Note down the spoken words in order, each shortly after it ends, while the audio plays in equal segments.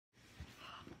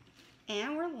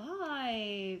And we're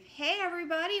live. Hey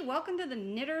everybody, welcome to the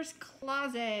Knitter's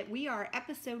Closet. We are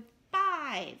episode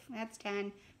 5. That's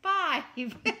 10. 5.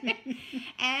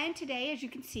 And today, as you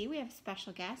can see, we have a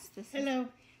special guest. Hello.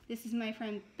 This is my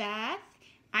friend Beth.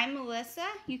 I'm Melissa.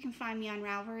 You can find me on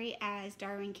Ravelry as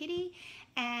darwinkity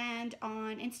and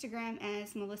on Instagram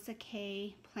as Melissa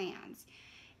K Plans.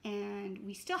 And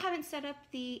we still haven't set up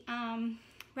the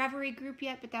Ravelry group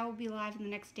yet, but that will be live in the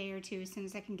next day or two as soon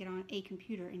as I can get on a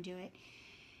computer and do it.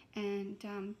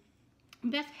 And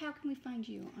Beth, how can we find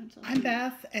you on social media? I'm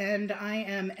Beth, and I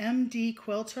am MD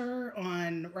Quilter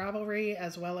on Ravelry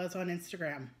as well as on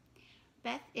Instagram.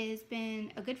 Beth has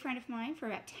been a good friend of mine for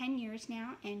about 10 years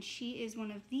now, and she is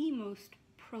one of the most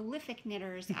prolific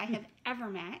knitters I have ever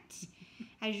met,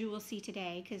 as you will see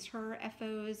today, because her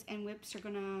FOs and whips are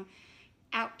going to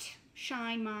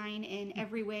outshine mine in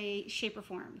every way, shape, or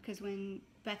form, because when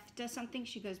Beth does something,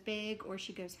 she goes big or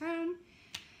she goes home.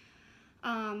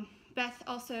 Beth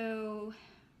also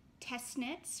test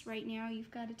knits. Right now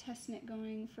you've got a test knit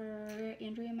going for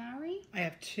Andrea Mowry. I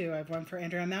have two. I have one for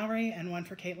Andrea Mowry and one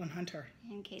for Caitlin Hunter.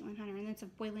 And Caitlin Hunter. And that's a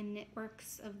Boylan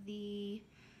Knitworks of the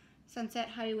Sunset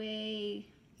Highway,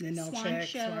 Swan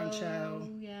Show.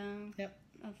 Yeah. Yep.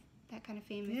 Of that kind of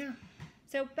fame. Yeah.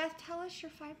 So, Beth, tell us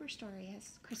your fiber story,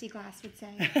 as Chrissy Glass would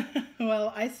say.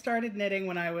 Well, I started knitting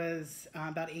when I was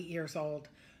about 8 years old.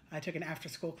 I took an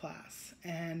after-school class,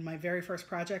 and my very first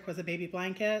project was a baby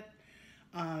blanket.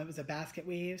 It was a basket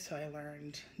weave, so I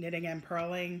learned knitting and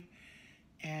purling,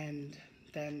 and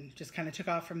then just kind of took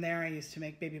off from there. I used to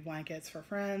make baby blankets for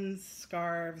friends,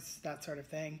 scarves, that sort of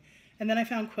thing. And then I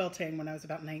found quilting when I was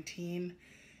about 19,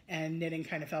 and knitting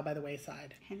kind of fell by the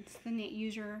wayside. Hence the knit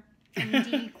user.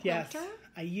 MD quilter? Yes,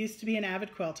 I used to be an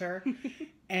avid quilter,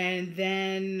 and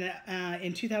then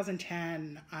in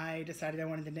 2010 I decided I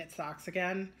wanted to knit socks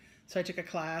again, so I took a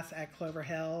class at Clover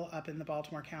Hill up in the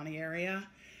Baltimore County area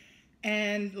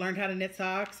and learned how to knit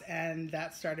socks, and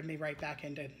that started me right back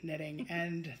into knitting,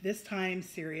 and this time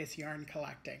serious yarn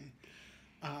collecting.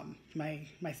 My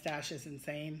stash is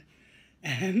insane,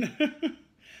 and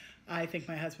I think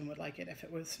my husband would like it if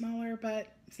it was smaller, but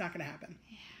it's not going to happen.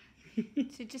 Yeah.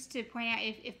 So just to point out,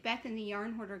 if Beth and the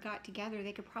yarn hoarder got together,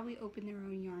 they could probably open their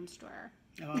own yarn store.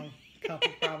 Oh,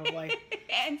 couple probably.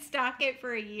 And stock it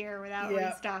for a year without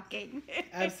restocking.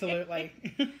 Absolutely.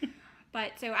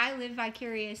 But so I live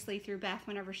vicariously through Beth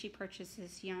whenever she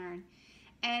purchases yarn.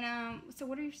 And so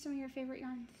what are some of your favorite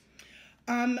yarns?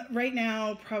 Right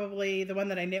now, probably the one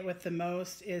that I knit with the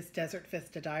most is Desert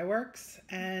Vista Dyeworks,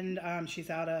 and she's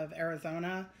out of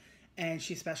Arizona, and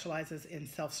she specializes in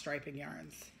self-striping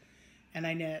yarns. And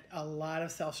I knit a lot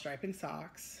of self-striping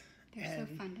socks. They're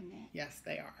so fun to knit. Yes,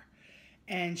 they are.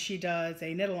 And she does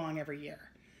a knit-along every year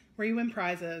where you win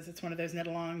prizes. It's one of those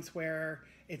knit-alongs where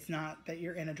it's not that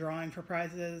you're in a drawing for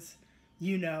prizes.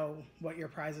 You know what your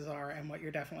prizes are and what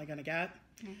you're definitely going to get.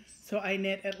 Nice. So I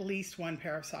knit at least one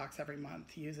pair of socks every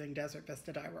month using Desert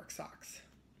Vista Dyeworks socks.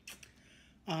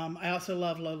 I also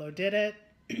love Lolo Did It.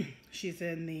 She's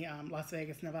in the Las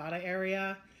Vegas, Nevada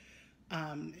area.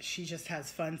 She just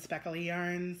has fun speckly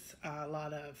yarns, a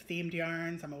lot of themed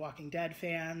yarns. I'm a Walking Dead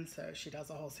fan, so she does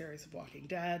a whole series of Walking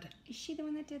Dead. Is she the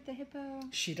one that did the hippo?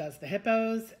 She does the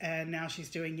hippos, and now she's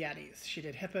doing Yetis. She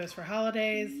did hippos for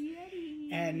holidays,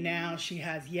 and now she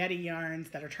has Yeti yarns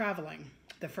that are traveling.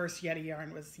 The first Yeti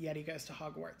yarn was Yeti Goes to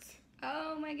Hogwarts.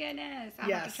 Oh my goodness.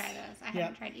 I'll have to try those. I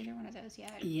haven't tried either one of those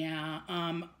yet. Yeah,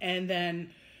 and then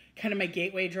kind of my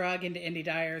gateway drug into indie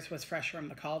dyers was Fresh from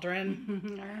the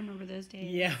Cauldron. I remember those days.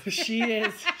 Yeah,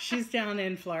 she's down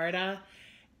in Florida,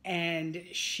 and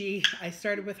I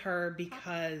started with her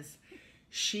because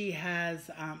she has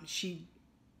she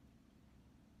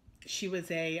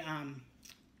was a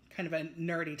kind of a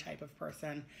nerdy type of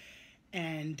person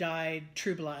and dyed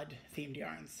True Blood themed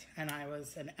yarns, and I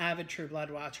was an avid True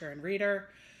Blood watcher and reader,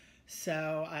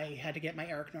 so I had to get my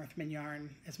Eric Northman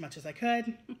yarn as much as I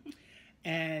could.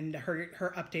 And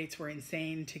her updates were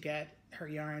insane to get her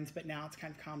yarns, but now it's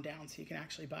kind of calmed down, so you can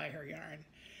actually buy her yarn.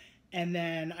 And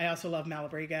then I also love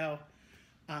Malabrigo.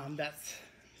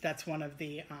 That's one of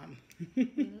the...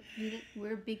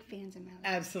 We're big fans of Malabrigo.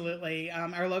 Absolutely.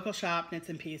 Our local shop, Knits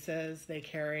and Pieces, they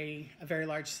carry a very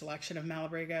large selection of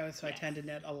Malabrigo, so I tend to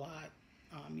knit a lot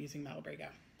using Malabrigo.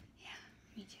 Yeah,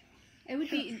 me too. It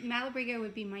would be Malabrigo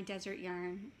would be my desert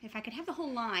yarn. If I could have the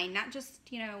whole line, not just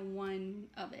one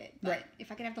of it, but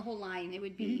if I could have the whole line, it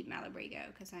would be Malabrigo,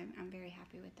 because I'm very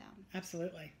happy with them.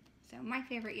 Absolutely. So my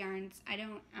favorite yarns, I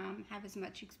don't have as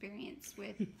much experience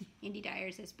with indie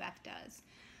dyers as Beth does,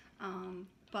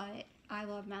 but I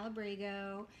love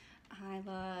Malabrigo. I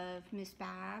love Miss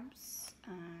Babs.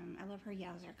 I love her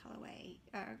Yowzer colorway,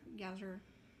 Yowzer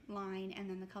line, and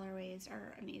then the colorways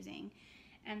are amazing.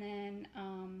 And then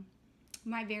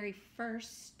my very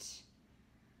first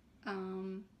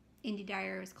indie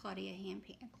dyer was Claudia's hand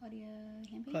paint.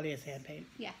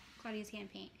 Yeah, Claudia's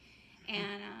hand paint.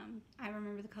 And I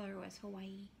remember the color was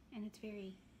Hawaii, and it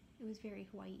was very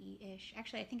Hawaii-ish.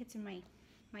 Actually, I think it's in my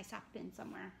sock bin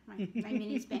somewhere, my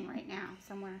minis bin right now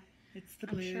somewhere. It's the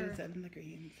blues and the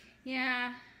greens.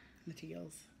 Yeah. And the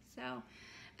teals. So,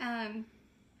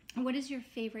 what is your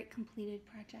favorite completed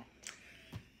project?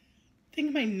 I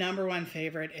think my number one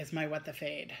favorite is my What the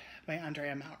Fade by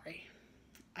Andrea Mowry.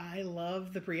 I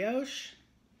love the brioche.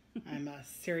 I'm a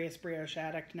serious brioche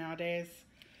addict nowadays.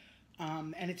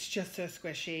 And it's just so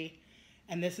squishy.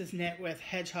 And this is knit with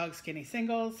Hedgehog skinny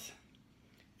singles.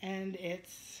 And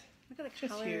it's Look at the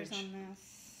just colors huge. on this.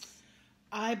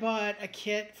 I bought a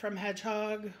kit from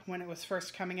Hedgehog when it was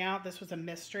first coming out. This was a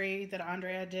mystery that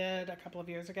Andrea did a couple of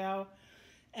years ago.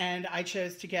 And I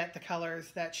chose to get the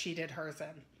colors that she did hers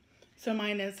in. So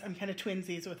mine is, I'm kind of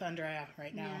twinsies with Andrea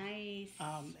right now. Nice.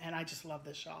 And I just love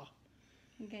this shawl.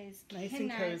 You guys Nice and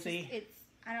cozy.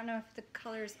 I don't know if the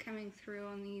color's coming through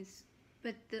on these,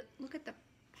 but look at the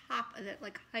pop of it,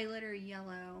 like highlighter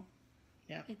yellow.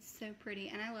 Yeah. It's so pretty.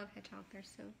 And I love Hedgehog. They're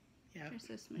so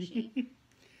smushy.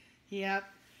 Yep.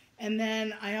 And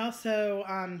then I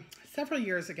also, several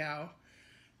years ago,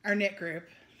 our knit group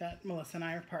that Melissa and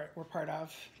I were part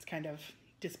of, it's kind of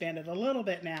disbanded a little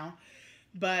bit now,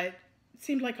 but it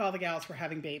seemed like all the gals were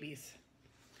having babies.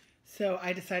 So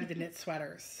I decided to knit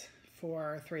sweaters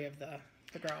for 3 of the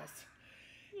girls.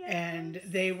 Yes. And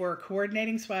they were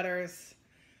coordinating sweaters.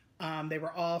 They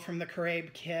were all from the Carabe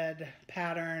Kid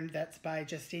pattern that's by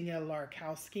Justyna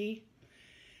Larkowski.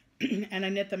 And I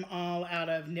knit them all out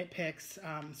of Knitpicks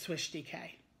Swish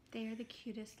DK. They are the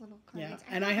cutest little clothes. Yeah,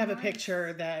 and I have a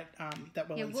picture that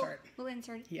we'll insert. We'll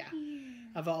insert. Yeah,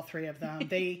 of all 3 of them.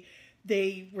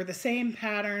 They were the same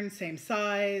pattern, same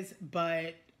size,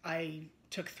 but I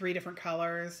took 3 different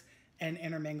colors and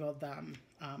intermingled them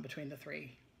between the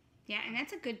 3. Yeah, and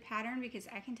that's a good pattern because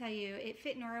I can tell you it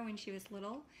fit Nora when she was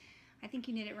little. I think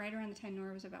you knit it right around the time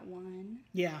Nora was about 1.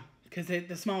 Yeah, because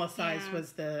the smallest size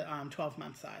was the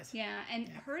 12-month size. Yeah, and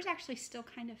hers actually still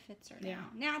kind of fits her now. Yeah.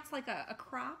 Now it's like a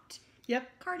cropped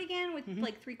cardigan with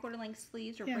like 3/4 length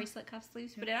sleeves or bracelet cuff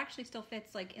sleeves, but it actually still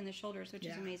fits like in the shoulders, which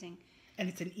is amazing. And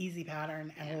it's an easy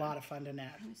pattern and a lot of fun to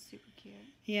knit. It was super cute.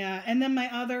 Yeah, and then my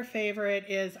other favorite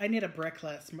is I knit a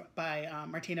Brickless by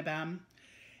Martina Bem.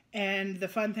 And the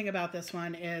fun thing about this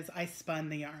one is I spun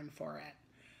the yarn for it.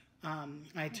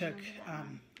 I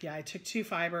took 2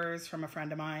 fibers from a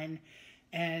friend of mine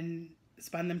and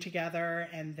spun them together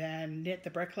and then knit the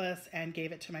Brickless and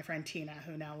gave it to my friend Tina,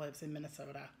 who now lives in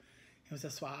Minnesota. It was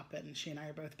a swap, and she and I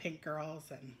are both pink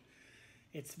girls, and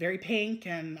it's very pink,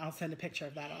 and I'll send a picture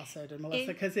of that also to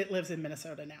Melissa because it lives in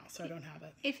Minnesota now, so I don't have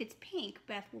it. If it's pink,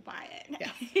 Beth will buy it.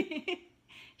 Yes.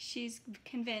 She's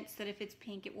convinced that if it's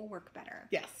pink, it will work better.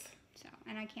 Yes. So,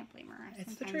 and I can't blame her.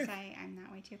 It's Sometimes the truth. I'm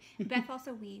that way too. Beth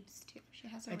also weaves too. She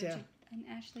has a rigid, an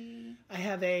Ashley. I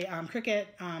have a Cricut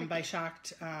by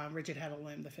Shocked rigid heddle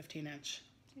loom, the 15-inch.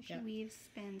 So she weaves,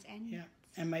 spins, and knits.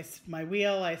 And my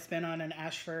wheel I spin on an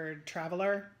Ashford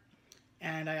Traveler,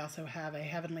 and I also have a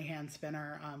Heavenly Hand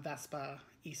Spinner Vespa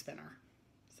e-spinner.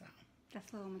 So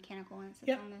that's the little mechanical one.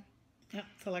 That on the... Yep,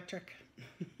 it's electric.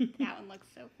 That one looks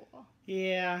so cool.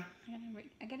 Yeah.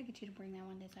 I gotta get you to bring that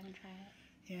one day so I can try it.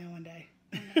 Yeah, one day.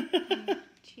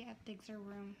 She digs her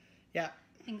room. Yeah.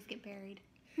 Things get buried.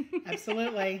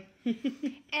 Absolutely.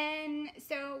 And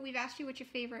so we've asked you what your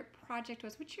favorite project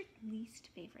was. What's your least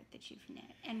favorite that you've knit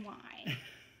and why?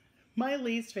 My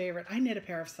least favorite, I knit a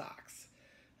pair of socks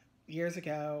years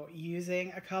ago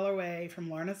using a colorway from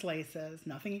Lorna's Laces.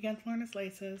 Nothing against Lorna's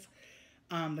Laces.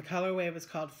 The colorway was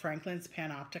called Franklin's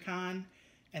Panopticon,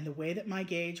 and the way that my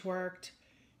gauge worked,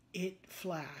 it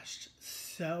flashed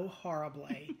so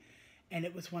horribly. And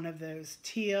it was one of those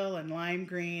teal and lime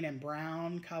green and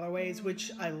brown colorways, which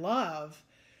I love,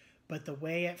 but the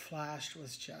way it flashed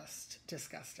was just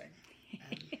disgusting.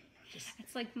 And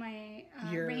it's like my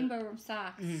rainbow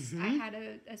socks. I had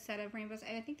a set of rainbows.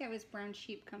 I think that was Brown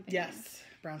Sheep Company. Yes,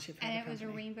 Brown Sheep Company. And it was a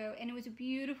rainbow, and it was a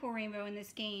beautiful rainbow in the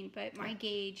skein, but my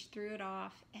gauge threw it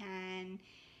off. And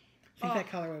I think that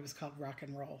colorway was called Rock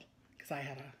and Roll because I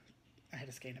had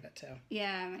a skein of it too.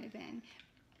 Yeah, it might have been.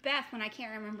 Beth, when I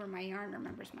can't remember my yarn,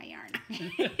 remembers my yarn.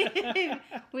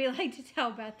 We like to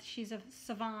tell Beth she's a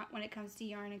savant when it comes to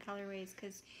yarn and colorways,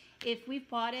 because if we've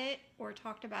bought it or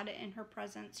talked about it in her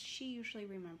presence, she usually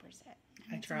remembers it.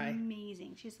 And I try.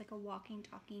 Amazing. She's like a walking,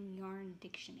 talking yarn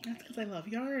dictionary. That's because I love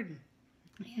yarn.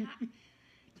 Yeah.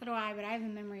 So do I, but I have the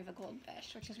memory of a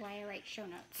goldfish, which is why I write show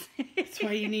notes. That's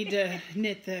why you need to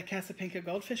knit the Casapinka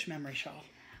goldfish memory shawl.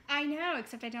 I know,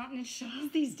 except I don't knit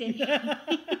shawls these days.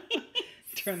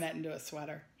 Turn that into a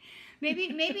sweater.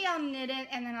 Maybe I'll knit it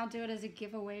and then I'll do it as a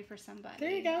giveaway for somebody. There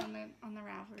you go. On the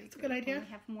Ravelry. That's a good idea.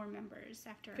 We have more members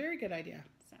after. Very good idea.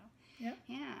 So. Yep.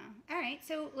 Yeah. All right.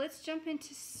 So let's jump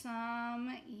into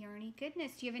some yarny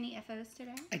goodness. Do you have any FOs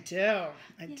today? I do.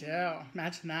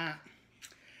 Imagine that.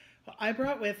 Well, I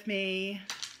brought with me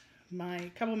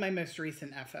a couple of my most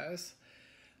recent FOs.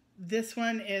 This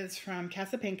one is from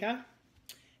Casapinka,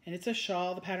 and it's a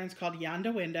shawl. The pattern's called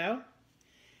Yondah Window,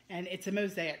 and it's a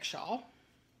mosaic shawl,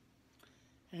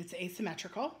 and it's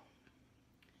asymmetrical.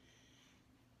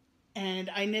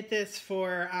 And I knit this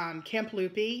for Camp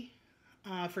Loopy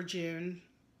for June,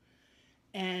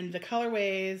 and the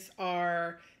colorways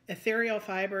are Ethereal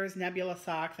Fibres Nebula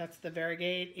sock. That's the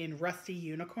variegate in Rusty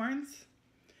Unicorns.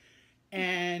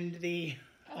 And the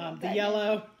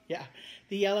yellow,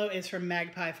 the yellow is from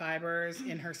Magpie Fibres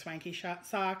in her Swanky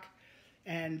sock,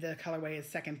 and the colorway is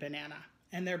Second Banana.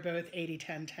 And they're both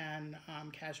 80-10-10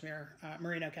 cashmere,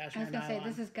 merino cashmere. I was gonna nylon. say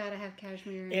this has got to have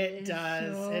cashmere. In It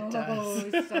does. So it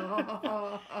does.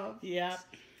 soft. Yep.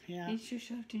 Yeah. It's so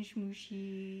soft and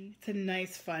smooshy. It's a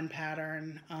nice, fun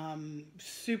pattern.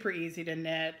 Super easy to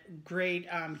knit. Great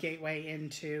gateway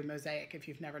into mosaic if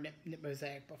you've never knit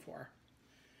mosaic before.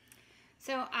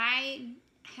 So I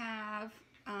have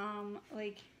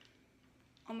like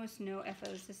almost no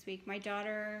FOs this week. My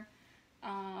daughter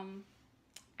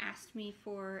asked me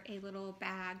for a little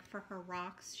bag for her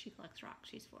rocks. She collects rocks.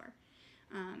 She's 4.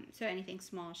 So anything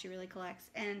small she really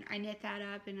collects. And I knit that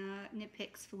up in a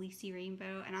Knitpicks Felici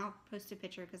rainbow. And I'll post a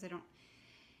picture because I don't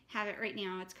have it right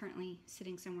now. It's currently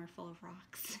sitting somewhere full of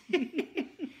rocks.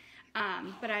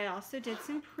 But I also did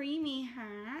some Preemie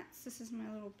hats. This is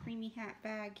my little Preemie hat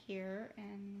bag here,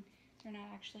 and they're not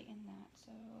actually in that,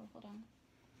 so hold on.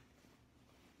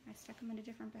 I stuck them in a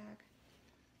different bag.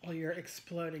 All your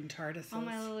exploding TARDISes. All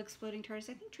my little exploding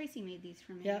TARDIS. I think Tracy made these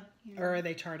for me. Yeah, You know? or are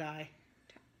they TARDI?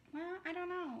 Well, I don't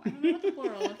know. I don't know what the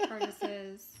plural of TARDIS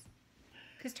is.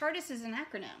 Because TARDIS is an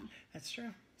acronym. That's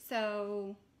true.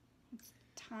 So, it's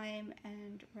time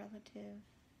and relative.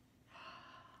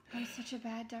 I'm such a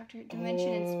bad doctor.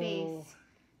 Dimension and space.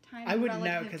 Time I wouldn't know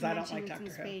relative because I don't like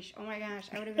dimensions Doctor and Who. space. Oh my gosh,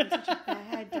 I would have been such a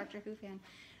bad Doctor Who fan.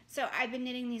 So I've been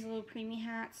knitting these little Preemie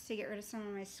hats to get rid of some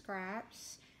of my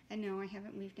scraps. And no, I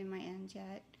haven't weaved in my ends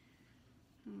yet.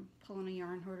 I'm pulling a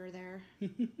yarn hoarder there.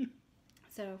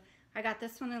 So I got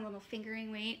this one in a little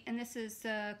fingering weight. And this is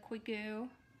Koigu.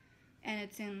 And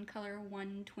it's in color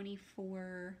 124P.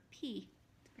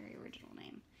 It's a very original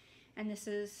name. And this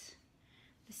is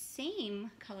the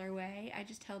same colorway. I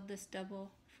just held this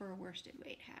double for a worsted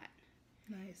weight hat.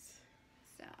 Nice.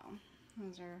 So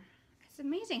those are. It's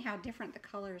amazing how different the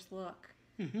colors look.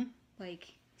 Mm-hmm.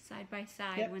 Like side by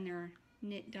side when they're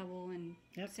knit double and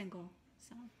single.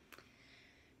 So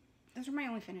those are my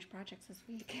only finished projects this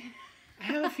week. I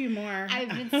have a few more. I've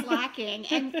been slacking.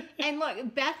 And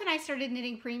look, Beth and I started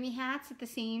knitting Preemie hats at the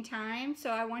same time. So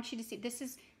I want you to see.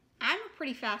 I'm a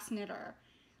pretty fast knitter.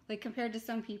 Like, compared to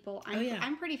some people,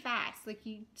 I'm pretty fast. Like,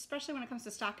 especially when it comes to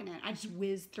stockinette, I just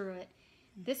whiz through it.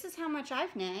 This is how much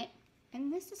I've knit,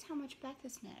 and this is how much Beth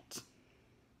has knit.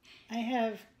 I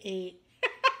have 8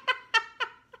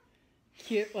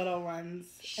 cute little ones,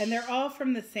 and they're all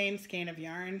from the same skein of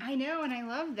yarn. I know, and I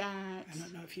love that. I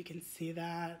don't know if you can see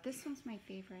that. This one's my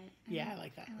favorite. I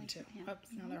like that one too. Yeah. Oops,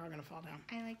 now they're all going to fall down.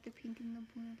 I like the pink and the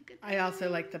blue. Look at I also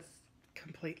like the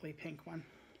completely pink one.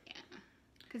 Yeah.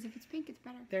 Because if it's pink, it's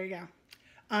better. There you go.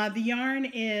 The yarn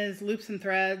is Loops and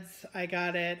Threads. I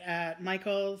got it at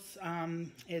Michael's.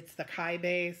 It's the Kai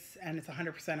base, and it's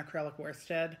 100% acrylic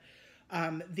worsted.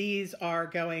 These are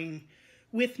going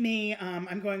with me.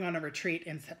 I'm going on a retreat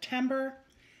in September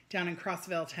down in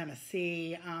Crossville,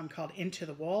 Tennessee, called Into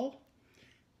the Wool.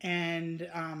 And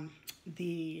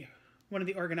one of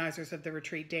the organizers of the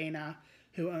retreat, Dana,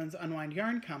 who owns Unwind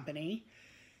Yarn Company,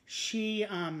 she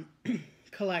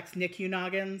collects NICU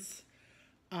noggins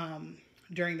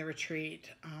during the retreat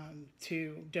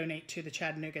to donate to the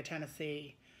Chattanooga,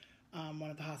 Tennessee,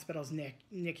 one of the hospital's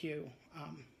NICU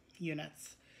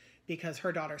units, because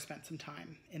her daughter spent some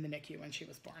time in the NICU when she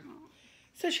was born. Aww.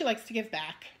 So she likes to give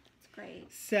back. That's great.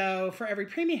 So for every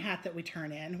Preemie hat that we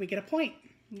turn in, we get a point.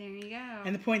 There you go.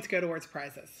 And the points go towards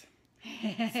prizes.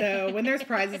 So when there's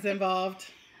prizes involved,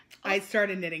 I start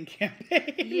a knitting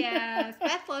campaign. Yes,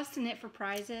 Beth loves to knit for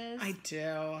prizes. I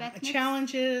do. Beth knits-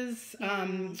 Challenges,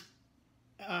 Yeah.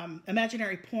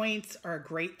 imaginary points are a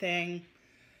great thing.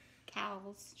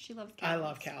 Cows. She loves cows. I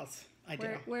love cows. I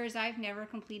do. Whereas I've never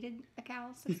completed a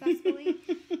cow successfully.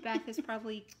 Beth has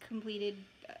probably completed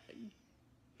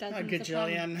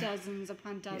dozens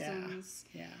upon dozens.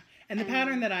 Yeah. And the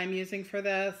pattern that I'm using for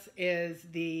this is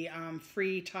the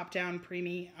free top-down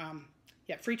Preemie,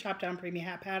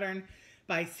 hat pattern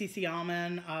by CC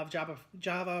Allman of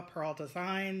Java Pearl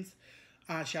Designs.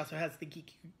 She also has the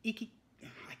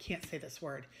I can't say this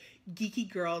word, Geeky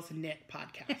Girls Knit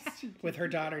podcast with her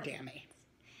daughter Dammy.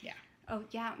 Yeah. Oh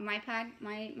yeah, my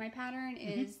pattern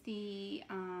is the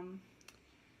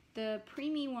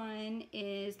Preemie one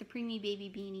is the Preemie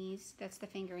baby beanies. That's the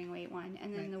fingering weight one,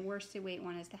 and then the worsted weight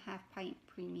one is the half pint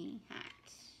Preemie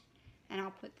hat. And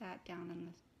I'll put that down in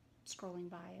the scrolling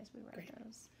by as we write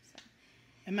those. So.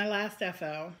 And my last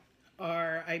FO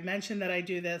are, I mentioned that I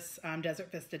do this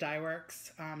Desert Vista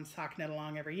Dyeworks sock knit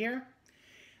along every year.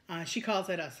 She calls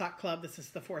it a sock club. This is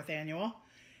the 4th annual.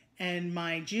 And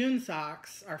my June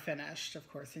socks are finished, of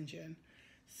course, in June.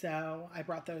 So I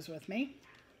brought those with me.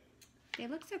 They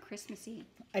look so Christmassy.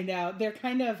 I know. They're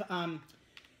kind of kind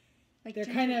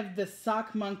of the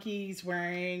sock monkeys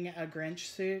wearing a Grinch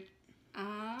suit.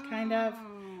 Oh. Kind of.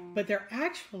 But they're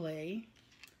actually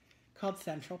called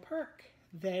Central Perk.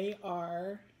 They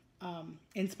are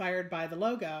inspired by the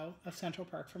logo of Central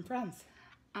Perk from Friends.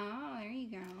 Oh, there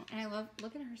you go. And I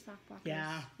look at her sock blockers.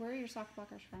 Yeah. Where are your sock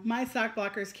blockers from? My sock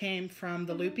blockers came from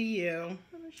the Loopy U,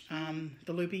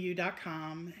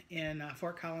 theloopyu.com in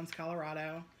Fort Collins,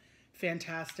 Colorado.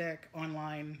 Fantastic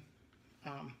online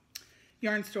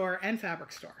yarn store and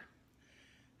fabric store.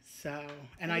 So,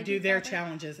 and I do their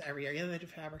challenges every year. Yeah, they do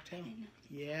fabric too.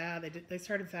 Yeah, they did. They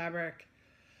started fabric.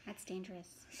 That's dangerous.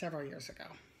 Several years ago.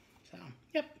 So,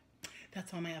 yep,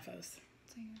 that's all my FOs.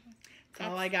 That's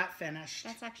all I got finished.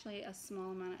 That's actually a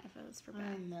small amount of FOs for Beth.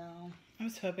 I know. I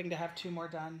was hoping to have 2 more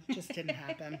done. Just didn't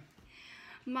happen.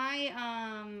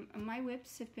 My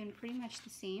whips have been pretty much the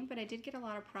same, but I did get a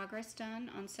lot of progress done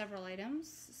on several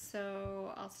items.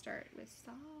 So I'll start with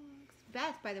socks.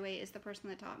 Beth, by the way, is the person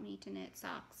that taught me to knit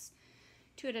socks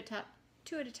 2 at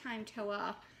a time, toe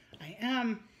up. I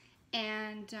am.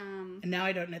 And now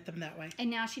I don't knit them that way. And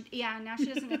now she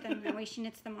doesn't knit them that way. She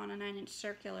knits them on a 9-inch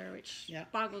circular, which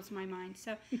boggles my mind.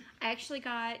 So I actually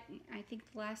got, I think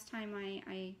the last time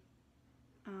we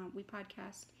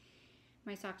podcast,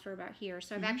 my socks were about here.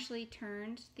 So I've actually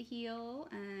turned the heel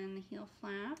and the heel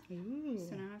flap. Ooh.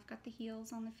 So now I've got the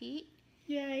heels on the feet.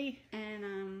 Yay.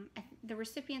 And the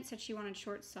recipient said she wanted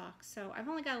short socks. So I've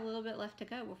only got a little bit left to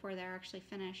go before they're actually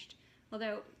finished.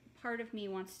 Although part of me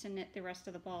wants to knit the rest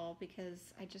of the ball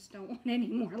because I just don't want any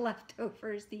more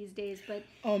leftovers these days. But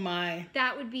oh my,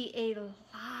 that would be a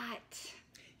lot.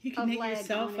 You can knit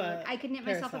yourself a I could knit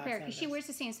myself a pair because she wears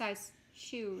the same size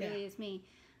shoe really as me.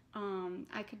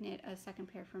 I could knit a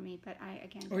second pair for me, but I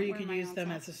or you could use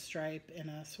them as a stripe in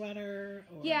a sweater.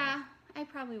 Or... Yeah, I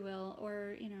probably will.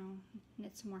 Or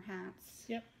knit some more hats.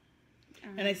 Yep.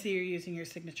 And I see you're using your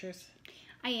signatures.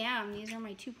 I am. These are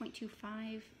my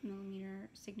 2.25 millimeter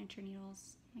signature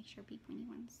needles, my Sharpie pointy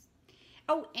ones.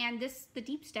 Oh, and the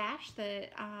deep stash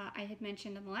that I had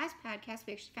mentioned in the last podcast,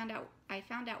 I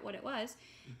found out what it was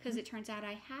because it turns out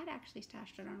I had actually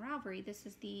stashed it on Ravelry. This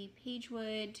is the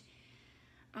Pagewood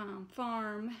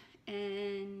farm,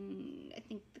 and I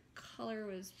think the color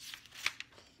was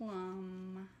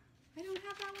Plum. I don't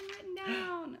have that one written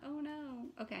down. Oh no.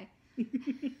 Okay.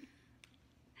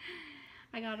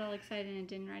 I got all excited and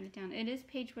didn't write it down. It is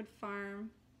Pagewood Farm,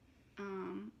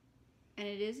 and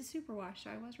it is a superwash, so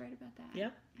I was right about that.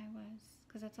 Yep. I was,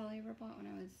 because that's all I ever bought when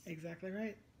I was exactly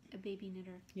right. A baby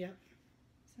knitter. Yep.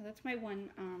 So that's my one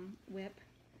whip.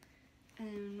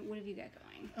 And what have you got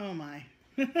going? Oh my.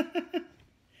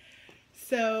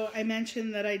 So I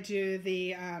mentioned that I do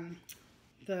the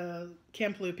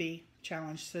Camp Loopy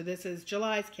challenge. So this is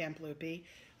July's Camp Loopy.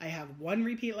 I have 1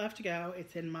 repeat left to go.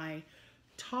 It's in my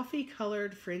toffee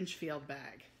colored fringe field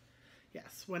bag.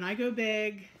 Yes, when I go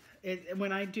big,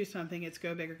 when I do something, it's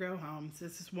go big or go home. So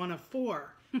this is one of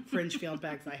 4 fringe field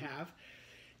bags I have.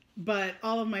 But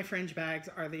all of my fringe bags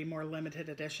are the more limited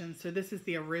edition. So this is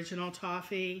the original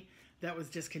toffee that was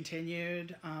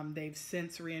discontinued. They've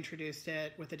since reintroduced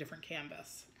it with a different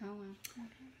canvas. Oh, wow.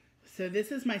 Okay. So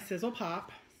this is my Sizzle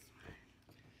Pop.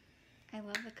 I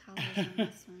love the colors on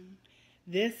this one.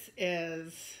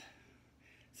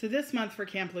 So this month for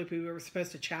Camp Loopy, we were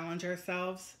supposed to challenge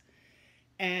ourselves.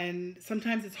 And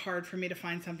sometimes it's hard for me to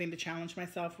find something to challenge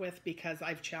myself with because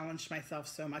I've challenged myself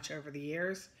so much over the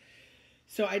years.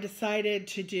 So I decided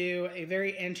to do a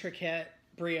very intricate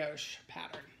brioche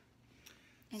pattern.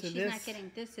 And so she's not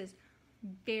kidding. This is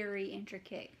very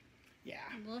intricate. Yeah.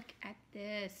 Look at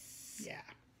this. Yeah.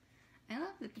 I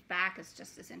love that the back is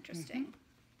just as interesting.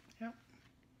 Mm-hmm. Yep.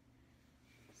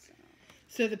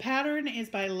 So the pattern is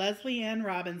by Leslie Ann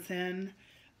Robinson.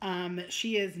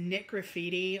 She is Knit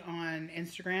Graffiti on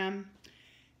Instagram.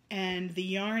 And the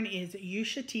yarn is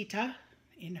Uschitita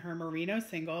in her merino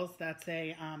singles. That's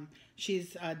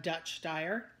she's a Dutch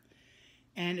dyer.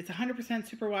 And it's 100%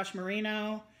 superwash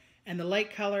merino. And the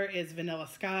light color is Vanilla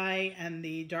Sky. And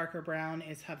the darker brown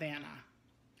is Havana.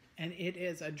 And it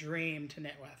is a dream to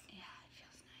knit with. Yeah, it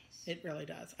feels nice. It really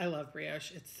does. I love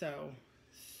brioche. It's so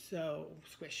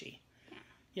squishy. Yeah.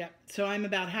 Yep. So I'm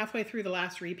about halfway through the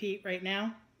last repeat right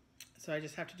now. So I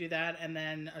just have to do that and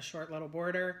then a short little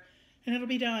border. And it'll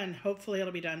be done. Hopefully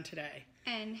it'll be done today.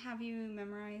 And have you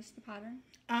memorized the pattern?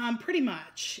 Pretty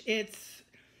much. It's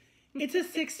a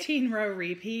 16 row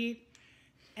repeat.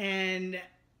 And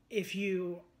if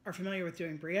you are familiar with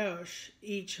doing brioche,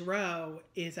 each row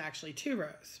is actually 2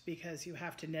 rows because you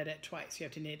have to knit it twice. You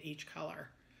have to knit each color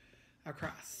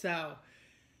across. So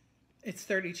it's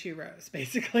 32 rows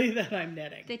basically that I'm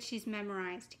knitting. That she's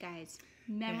memorized, guys.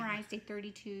 Memorized a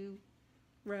 32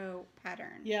 row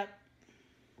pattern. Yep.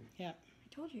 I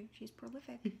told you, she's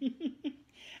prolific.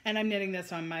 And I'm knitting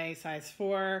this on my size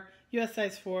 4, US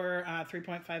size 4,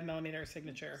 3.5 millimeter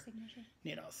signature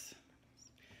needles.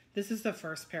 This is the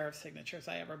first pair of signatures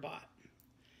I ever bought.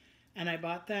 And I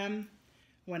bought them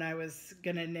when I was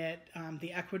going to knit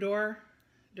the Ecuador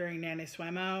during Nanny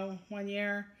Suemo one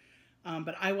year.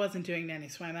 But I wasn't doing Nanny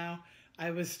Suemo. I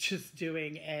was just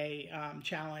doing a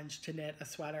challenge to knit a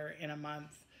sweater in a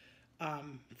month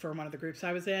for one of the groups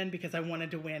I was in because I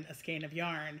wanted to win a skein of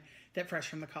yarn that Fresh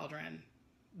from the Cauldron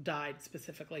dyed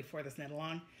specifically for this knit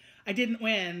along. I didn't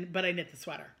win, but I knit the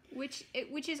sweater. Which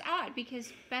is odd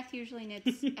because Beth usually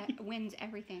wins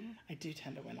everything. I do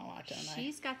tend to win a lot, don't I?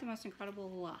 She's got the most incredible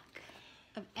luck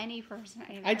of any person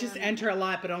I just enter a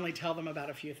lot, but only tell them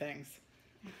about a few things.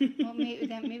 Well,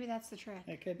 maybe that's the trick.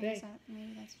 It could be.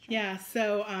 Maybe that's the trick. Yeah.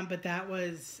 So, but that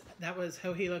was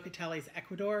Joji Locatelli's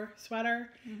Ecuador sweater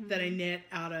that I knit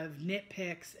out of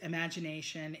Knitpicks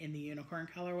Imagination in the unicorn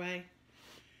colorway,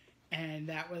 and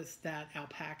that was that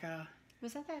alpaca.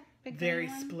 Was that big very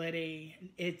one? splitty?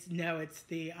 It's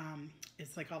the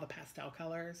it's like all the pastel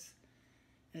colors.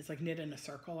 And it's like knit in a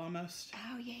circle almost.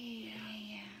 Oh yeah.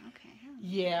 Okay.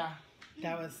 Yeah,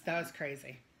 that was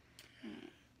crazy. Right.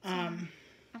 So,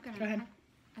 I've got go ahead.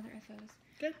 Other FOs.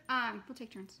 Good. We'll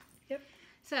take turns. Yep.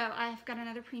 So I've got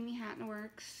another Preemie hat in the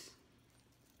works,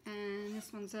 and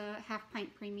this one's a half pint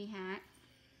Preemie hat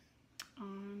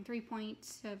on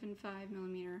 3.75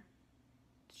 millimeter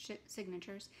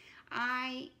signatures.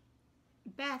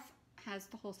 Beth has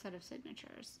the whole set of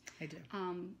signatures. I do.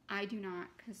 I do not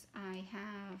because I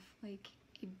have like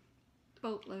a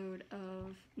boatload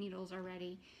of needles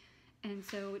already, and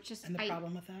so it's just. And the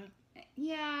problem with that?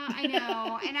 Yeah, I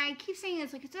know. And I keep saying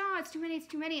it's too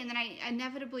many. And then I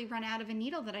inevitably run out of a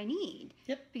needle that I need.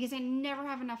 Yep. Because I never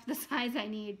have enough of the size I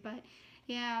need. But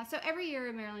yeah, so every year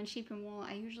at Maryland Sheep and Wool,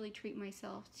 I usually treat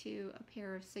myself to a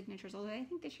pair of signatures. Although I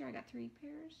think this year I got 3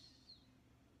 pairs.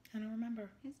 I don't remember.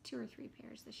 It's 2 or 3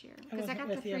 pairs this year. Because I got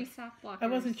the 3 sock blockers. I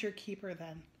wasn't your keeper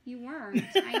then. You weren't.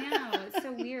 I know. It's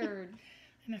so weird.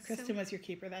 I know. Kristen was your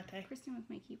keeper that day. Kristen was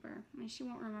my keeper. I mean, she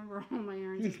won't remember all my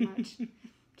yarns as much.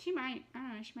 She might. I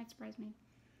don't know. She might surprise me.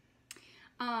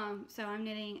 So I'm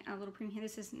knitting a little Preemie.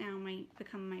 This is now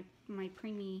become my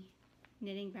Preemie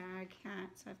knitting bag hat.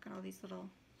 So I've got all these little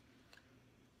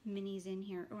minis in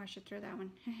here. Oh, I should throw that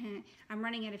one. I'm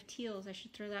running out of teals. I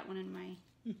should throw that one in my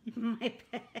bag.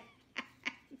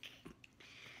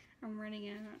 I'm running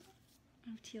out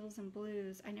of teals and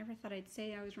blues. I never thought I'd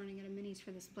say I was running out of minis for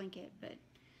this blanket, but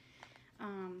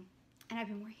and I've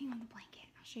been working on the blanket.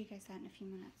 I'll show you guys that in a few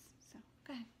minutes. So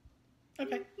go ahead.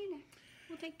 Okay. You know,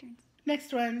 we'll take turns.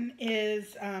 Next one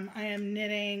is I am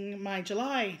knitting my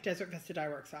July Desert Vista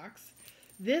Dyeworks socks.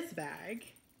 This bag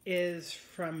is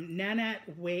from Nanette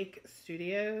Wake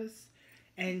Studios,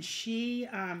 and she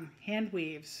hand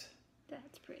weaves.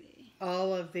 That's pretty.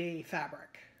 All of the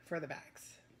fabric for the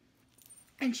bags,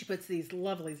 and she puts these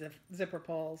lovely zipper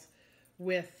pulls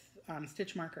with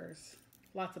stitch markers.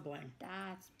 Lots of bling.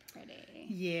 That's pretty.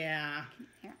 Yeah.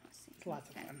 Here, let's see. It's lots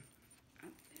of fun. Up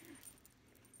there.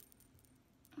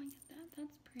 Look at that.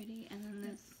 That's pretty. And then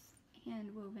this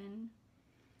hand woven.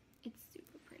 It's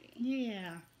super pretty.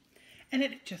 Yeah. And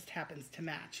it just happens to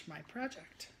match my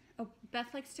project. Oh, Beth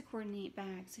likes to coordinate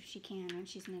bags if she can when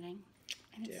she's knitting.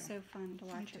 And it's so fun to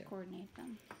watch her coordinate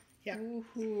them. Yeah.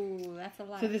 Ooh, that's a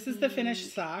lot. So this is the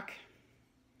finished sock.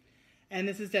 And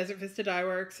this is Desert Vista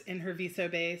Dyeworks in her Viso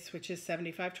base, which is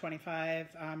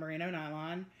 75/25 merino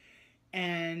nylon.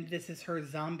 And this is her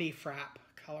Zombie Frapp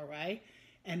colorway.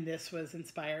 And this was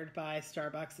inspired by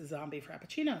Starbucks' Zombie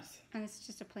Frappuccinos. And it's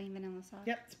just a plain vanilla sock.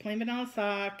 Yep, it's plain vanilla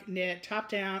sock, knit top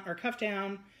down or cuff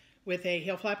down with a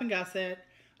heel flap and gusset.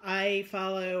 I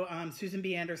follow Susan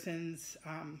B. Anderson's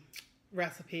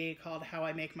recipe called How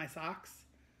I Make My Socks.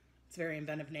 It's a very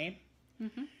inventive name,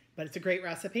 but it's a great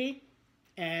recipe.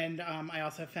 And I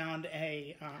also found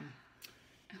an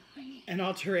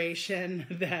alteration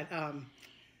that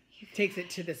takes it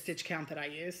to the stitch count that I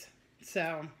use.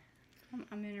 So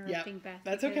I'm interrupting Beth.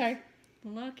 That's okay.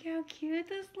 Look how cute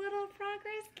this little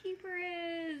progress keeper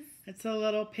is. It's a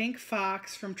little pink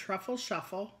fox from Truffle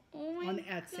Shuffle on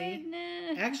Etsy.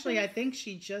 Goodness. Actually, I think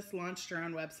she just launched her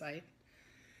own website.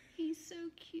 He's so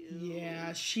cute.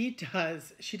 Yeah, she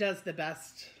does. She does the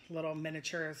best little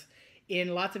miniatures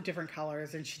in lots of different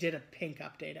colors, and she did a pink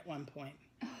update at one point.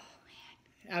 Oh,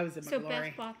 man. I was in my glory. So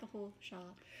Beth bought the whole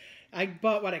shop. I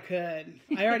bought what I could.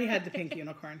 I already had the pink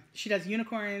unicorn. She does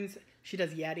unicorns. She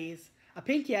does yetis. A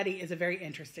pink yeti is a very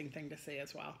interesting thing to see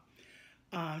as well.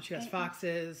 She does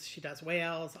foxes. She does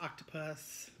whales,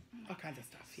 octopus, all kinds of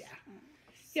stuff. Yeah.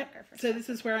 Yep. So this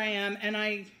is where I am, and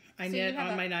I knit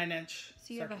on my 9-inch.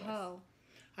 So you have a hoe.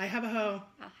 I have a hoe.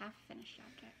 A half finished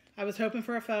object. I was hoping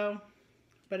for a faux,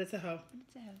 but it's a hoe.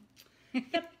 It's a hoe.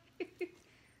 Yep.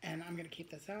 And I'm going to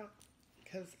keep this out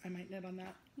because I might knit on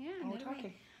that while we're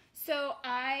talking. So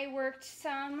I worked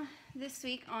some this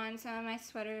week on some of my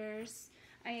sweaters.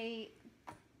 I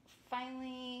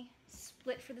finally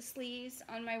split for the sleeves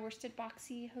on my worsted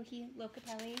boxy Hohi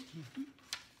Locatelli.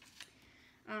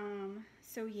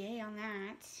 So yay on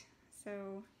that.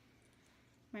 So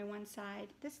my one side,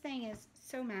 this thing is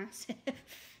so massive.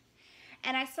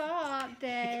 And I saw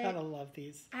that... You gotta love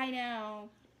these. I know.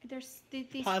 There's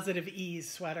these positive ease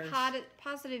sweaters.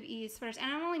 Positive ease sweaters.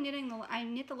 And I'm only knitting I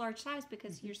knit the large size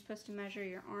because you're supposed to measure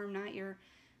your arm, not your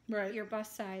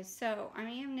bust size. So I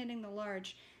am knitting the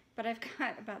large, but I've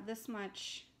got about this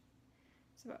much.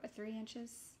 It's about 3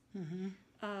 inches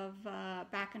of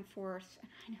back and forth.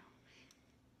 And I know.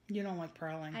 You don't like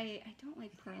purling. I don't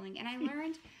like purling. And I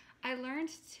learned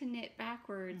to knit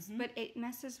backwards, but it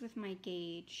messes with my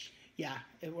gauge. Yeah,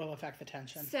 it will affect the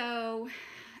tension. So,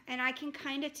 and I can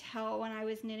kind of tell when I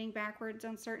was knitting backwards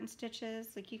on certain stitches,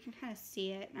 like you can kind of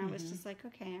see it. And I was just like,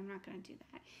 okay, I'm not going to do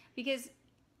that. Because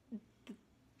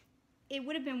it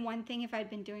would have been one thing if I'd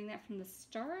been doing that from the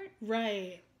start.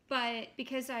 Right. But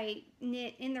because I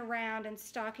knit in the round and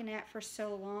stockinette for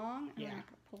so long, I'm not going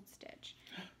to pull stitch.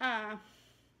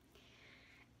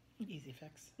 Easy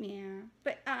fix. Yeah.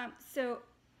 But, so...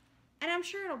 And I'm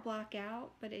sure it'll block out,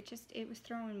 but it was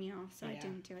throwing me off, so I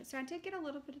didn't do it. So I did get a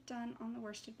little bit done on the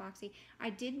worsted boxy.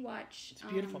 I did watch... It's a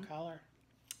beautiful color.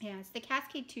 Yeah, it's the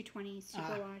Cascade 220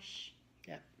 Superwash.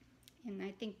 Yep. And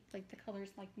I think like the color's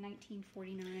like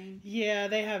 1949. Yeah,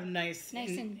 they have nice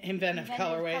and inventive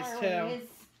colorways too. Let's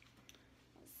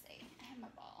see. I have my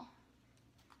ball.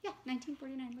 Yeah,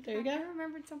 1949. Look there you go. go. I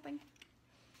remembered something.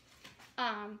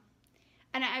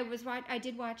 And I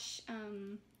did watch...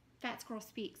 Fat Squirrel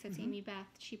Speaks. That's Amy Beth.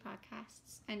 She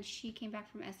podcasts. And she came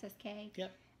back from SSK.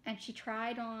 Yep. And she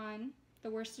tried on the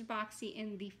worsted boxy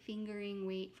in the fingering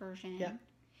weight version. Yep.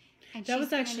 And that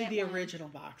was actually the original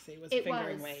boxy. Was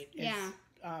fingering weight. It's,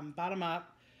 yeah. Bottom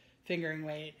up, fingering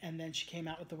weight. And then she came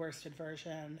out with the worsted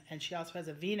version. And she also has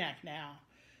a V-neck now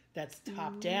that's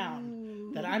top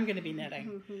down that I'm going to be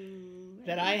knitting.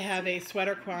 That I have a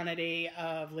sweater quantity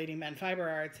of Leading Men Fiber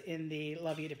Arts in the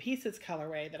Love You to Pieces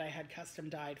colorway that I had custom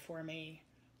dyed for me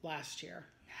last year.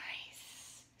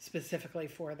 Nice. Specifically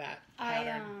for that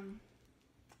pattern.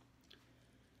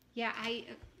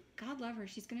 God love her.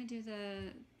 She's going to do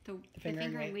the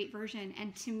fingering weight version.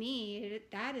 And to me,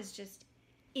 that is just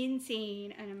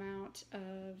insane an amount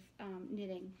of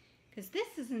knitting. Because this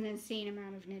is an insane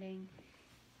amount of knitting.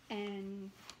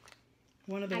 And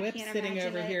one of the whips sitting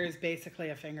over here is basically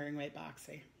a fingering weight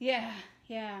boxy. Yeah.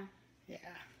 So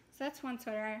that's one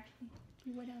sweater.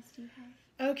 What else do you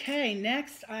have? Okay,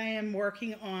 next I am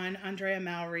working on Andrea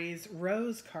Mallory's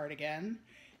Rose cardigan.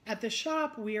 At the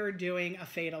shop, we are doing a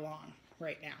fade along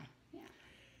right now. Yeah.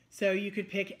 So you could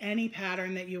pick any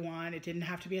pattern that you want. It didn't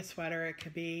have to be a sweater. It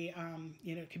could be,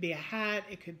 it could be a hat.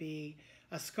 It could be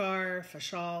a scarf, a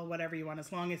shawl, whatever you want,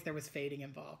 as long as there was fading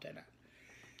involved in it.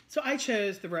 So I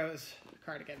chose the Rose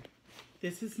cardigan.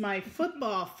 This is my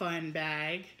football fun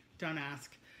bag, don't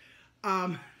ask,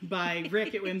 by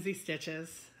Rick at Whimsy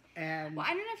Stitches. And well, I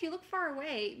don't know if you look far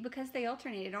away because they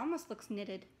alternate. It almost looks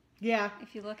knitted. Yeah.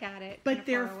 If you look at it. But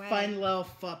they're fun little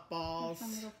footballs. They're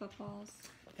fun little footballs.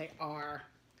 They are.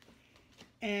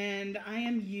 And I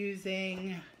am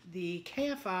using the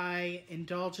KFI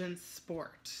Indulgence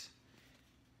Sport.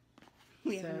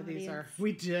 We have an these audience.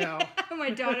 We do. My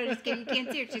daughter just came. You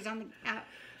can't see her. She's on the out.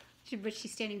 But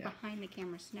she's standing behind the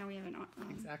camera. So now we have an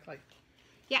Exactly.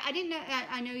 Yeah, I didn't know.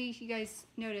 I know you guys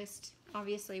noticed.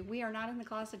 Obviously, we are not in the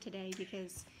closet today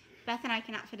because Beth and I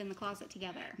cannot fit in the closet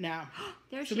together. No.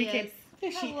 There so she is.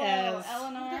 There she Hello, is.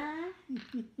 Eleanor.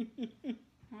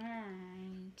 All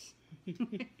right.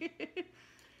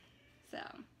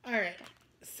 All right.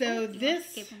 So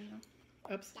this.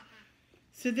 Oops.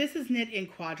 So this is knit in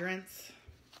quadrants.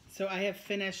 So I have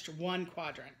finished one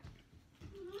quadrant.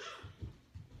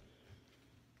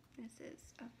 This is.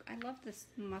 I love this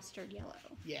mustard yellow.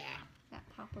 Yeah. That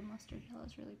pop of mustard yellow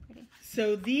is really pretty.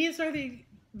 So these are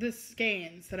the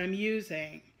skeins that I'm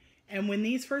using. And when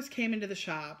these first came into the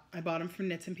shop, I bought them from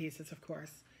Knits and Pieces, of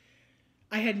course.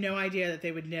 I had no idea that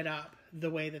they would knit up the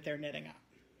way that they're knitting up.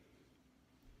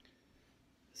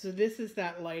 So this is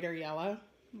that lighter yellow.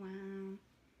 Wow.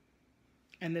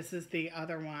 And this is the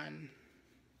other one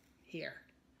here.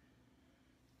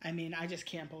 I mean, I just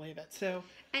can't believe it. So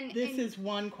this is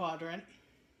one quadrant.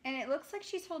 And it looks like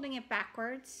she's holding it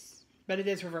backwards. But it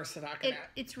is reverse stockinette.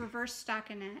 It's reverse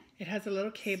stockinette. It has a little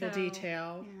cable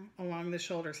detail along the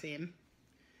shoulder seam.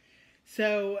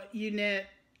 So you knit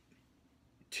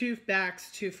 2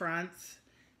 backs, 2 fronts,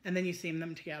 and then you seam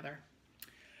them together.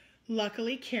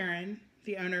 Luckily, Karen,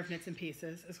 the owner of Knits and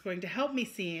Pieces, is going to help me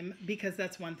seam because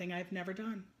that's one thing I've never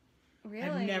done. Really?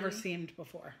 I've never seamed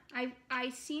before.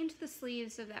 I seamed the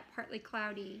sleeves of that partly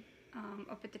cloudy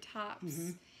up at the tops.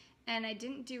 Mm-hmm. And I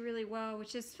didn't do really well,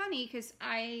 which is funny because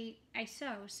I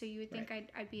sew, so you would think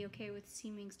I'd be okay with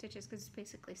seaming stitches because it's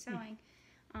basically sewing.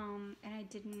 And I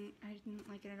didn't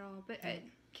like it at all. But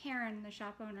Karen, the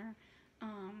shop owner,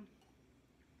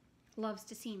 loves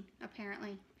to seam,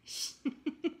 apparently.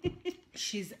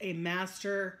 She's a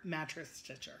master mattress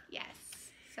stitcher. Yes.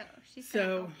 So she's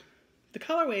so the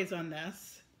colorways on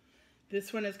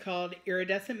this one is called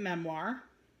Iridescent Memoir,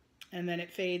 and then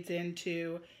it fades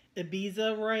into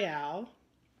Ibiza Royale,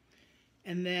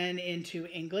 and then into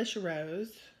English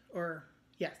Rose,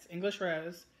 English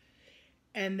Rose,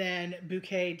 and then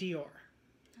Bouquet Dior.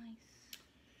 Nice.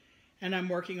 And I'm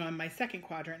working on my second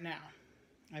quadrant now.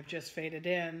 I've just faded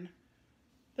in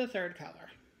the third color.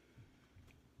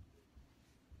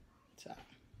 So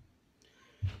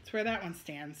that's where that one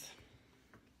stands.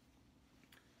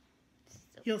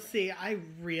 You'll see, I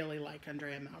really like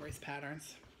Andrea Mallory's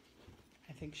patterns.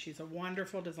 I think she's a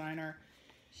wonderful designer.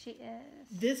 She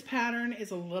is. This pattern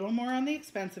is a little more on the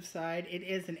expensive side. It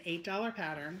is an $8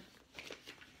 pattern,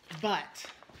 but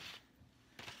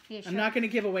I'm not going to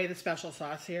give away the special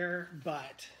sauce here,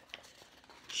 but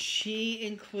she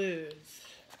includes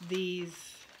these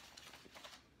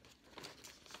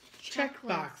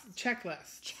checklists,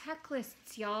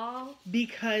 y'all.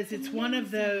 Because it's one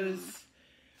of those,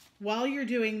 while you're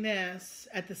doing this,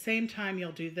 at the same time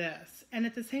you'll do this, and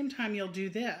at the same time you'll do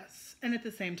this, and at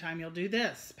the same time you'll do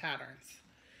this patterns.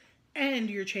 And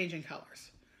you're changing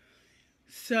colors.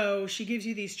 So she gives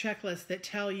you these checklists that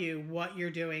tell you what you're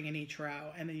doing in each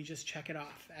row, and then you just check it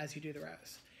off as you do the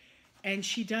rows. And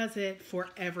she does it for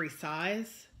every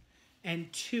size,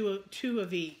 and two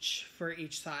of each for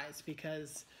each size,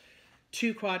 because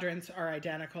 2 quadrants are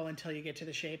identical until you get to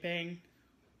the shaping,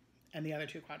 and the other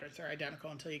 2 quadrants are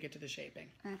identical until you get to the shaping.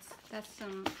 That's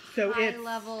some so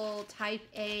high-level type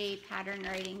A pattern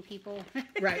writing, people.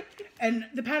 Right. And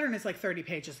the pattern is like 30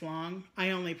 pages long. I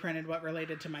only printed what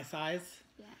related to my size.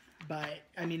 Yeah. But,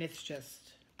 I mean, it's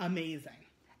just amazing.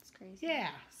 That's crazy. Yeah,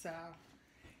 so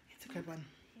it's a good one.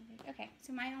 Okay,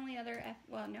 so my only other I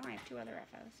have 2 other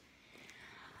FOs.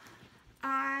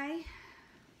 I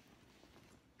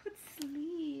put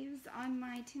sleeves on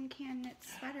my tin can knit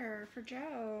sweater for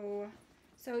Joe.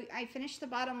 So I finished the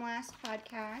bottom last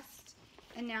podcast,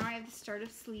 and now I have the start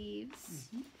of sleeves,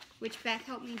 which Beth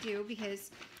helped me do because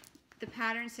the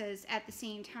pattern says at the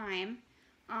same time.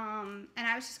 And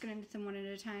I was just going to knit them one at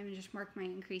a time and just mark my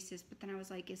increases, but then I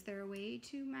was like, is there a way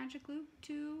to magic loop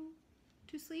two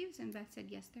sleeves? And Beth said,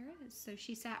 yes, there is. So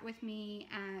she sat with me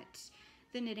at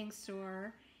the knitting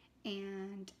store,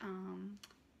 and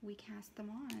we cast them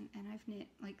on, and I've knit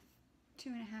like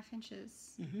 2.5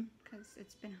 inches because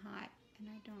it's been hot, and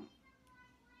I don't.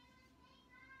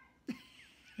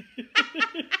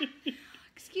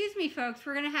 Excuse me, folks.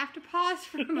 We're gonna have to pause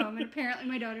for a moment. Apparently,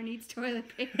 my daughter needs toilet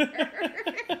paper.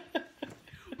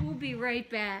 We'll be right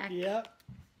back. Yep.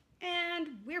 And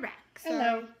we're back.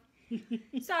 Hello.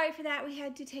 Sorry for that. We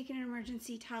had to take an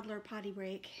emergency toddler potty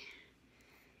break.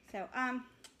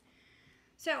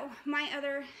 So, my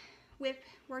other WIP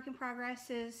work in progress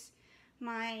is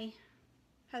my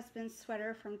husband's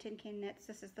sweater from Tin Can Knits.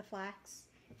 This is the flax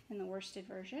in the worsted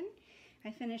version.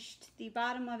 I finished the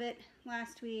bottom of it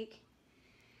last week.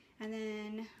 And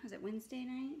then, was it Wednesday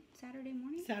night? Saturday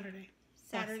morning?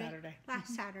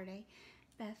 Last Saturday.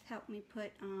 Beth helped me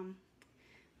put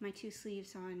my 2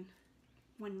 sleeves on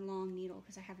one long needle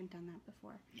because I haven't done that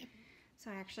before. Yep. So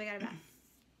I actually got about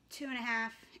 2.5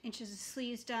 inches of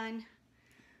sleeves done.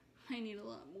 I need a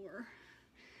lot more.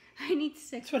 I need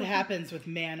 6. That's what happens with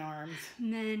man arms.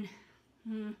 Men.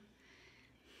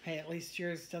 Hey, at least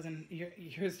yours doesn't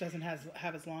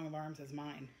have as long of arms as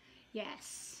mine.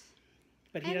 Yes.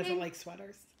 But he doesn't like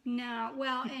sweaters. No,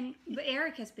 well, but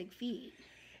Eric has big feet.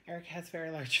 Eric has very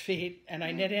large feet, and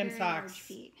I knit him socks.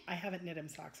 I haven't knit him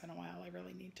socks in a while. I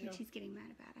really need to. Which he's getting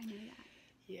mad about. I know that.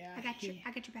 Yeah. I got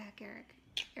your back, Eric.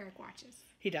 Eric watches.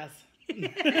 He does.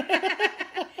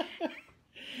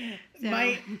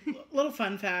 My little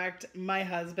fun fact, my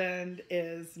husband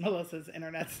is Melissa's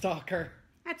internet stalker.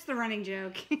 That's the running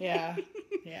joke. Yeah.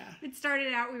 It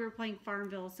started out, we were playing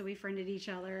Farmville, so we friended each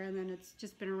other, and then it's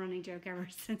just been a running joke ever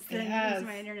since then. He's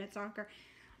my internet stalker.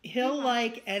 He'll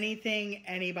like anything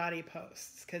anybody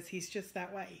posts, because he's just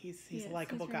that way. He's a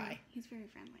likable guy. He's very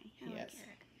friendly. I like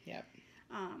Eric. Yep.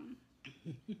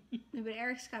 But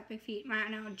Eric's got big feet.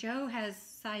 No, Joe has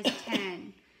size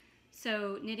 10,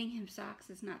 so knitting him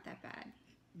socks is not that bad.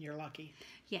 You're lucky.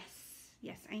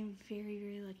 Yes, I'm very,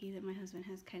 very lucky that my husband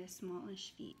has kind of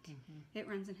smallish feet. It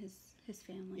runs in his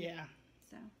family. Yeah.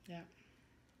 So. Yeah.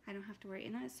 I don't have to worry.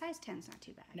 And size 10 is not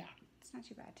too bad. No. It's not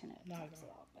too bad to knit. Not at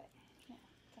all. But yeah.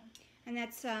 So. And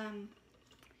that's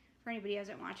for anybody who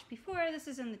hasn't watched before. This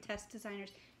is in the Test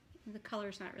Designers. The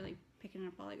color's not really picking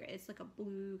up all the gray. It's like a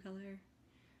blue color.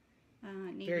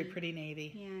 Navy. Very pretty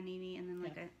navy. Yeah, navy, and then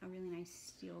like a really nice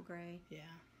steel gray. Yeah.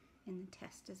 In the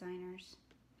Test Designers.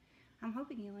 I'm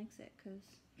hoping he likes it because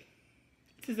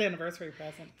it's his anniversary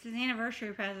present. It's his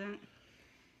anniversary present.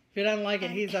 If he doesn't like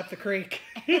it, he's up the creek.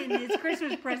 And his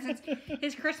Christmas present's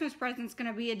going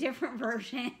to be a different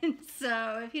version.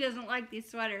 So if he doesn't like these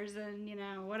sweaters, then,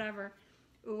 whatever.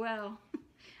 Well,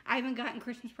 I haven't gotten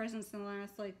Christmas presents in the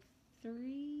last,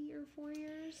 3 or 4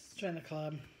 years. Join the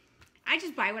club. I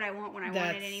just buy what I want when I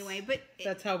want it anyway. But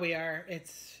that's how we are.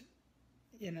 It's,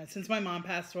 since my mom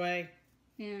passed away.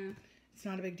 Yeah. It's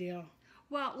not a big deal.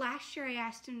 Well, last year I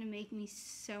asked him to make me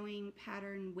sewing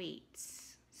pattern weights.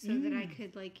 So that I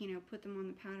could, put them on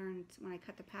the pattern when I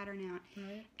cut the pattern out.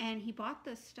 Right. And he bought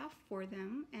the stuff for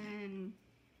them. And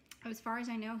as far as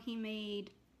I know, he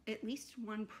made at least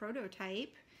one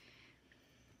prototype.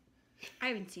 I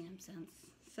haven't seen him since.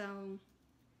 So.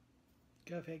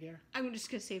 Go figure. I'm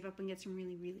just going to save up and get some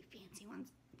really, really fancy ones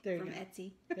from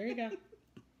Etsy. There you go.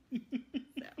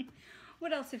 So,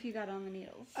 what else have you got on the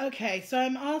needles? Okay, so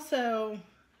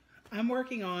I'm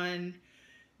working on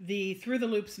the Through the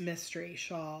Loops Mystery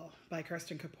Shawl by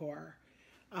Kirsten Kapoor.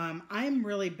 I'm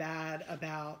really bad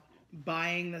about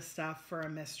buying the stuff for a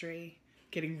mystery,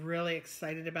 getting really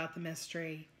excited about the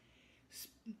mystery,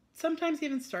 sometimes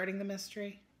even starting the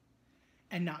mystery,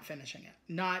 and not finishing it,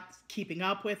 not keeping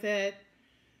up with it,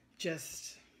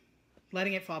 just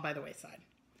letting it fall by the wayside.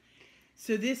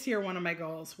 So this year, one of my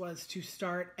goals was to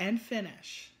start and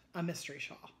finish a mystery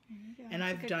shawl. And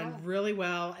I've done really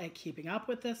well at keeping up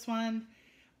with this one.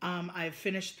 I've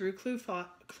finished through clue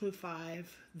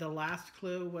 5. The last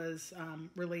clue was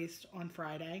released on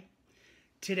Friday.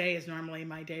 Today is normally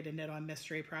my day to knit on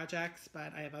mystery projects,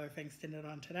 but I have other things to knit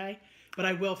on today. But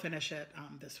I will finish it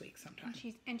this week sometime.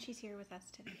 And she's here with us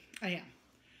today. I am.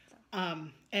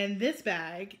 So. And this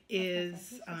bag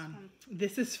is,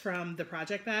 this is from the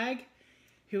project bag,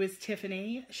 who is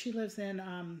Tiffany. She lives in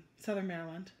Southern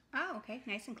Maryland. Oh, okay.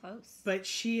 Nice and close. But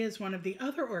she is one of the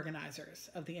other organizers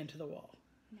of the Into the Wool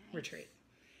retreat.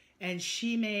 And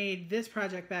she made this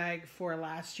project bag for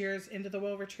last year's Into the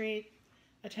Wool retreat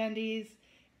attendees.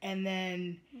 And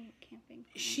then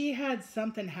she had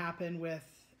something happen with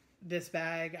this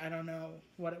bag. I don't know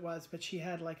what it was, but she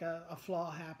had a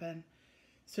flaw happen.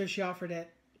 So she offered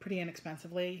it pretty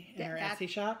inexpensively in her Etsy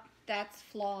shop. That's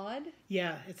flawed?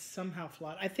 Yeah, it's somehow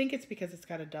flawed. I think it's because it's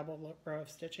got a double row of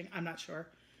stitching. I'm not sure.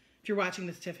 If you're watching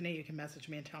this, Tiffany, you can message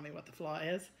me and tell me what the flaw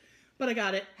is. But I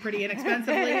got it pretty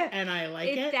inexpensively, and I like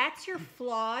it. If that's your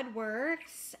flawed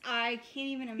works, I can't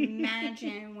even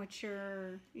imagine what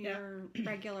your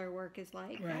regular work is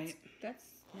like. Right. That's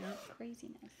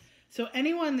craziness. So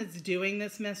anyone that's doing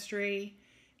this mystery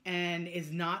and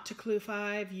is not to clue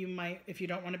 5. You might, if you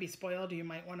don't want to be spoiled, you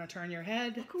might want to turn your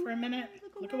head for a minute.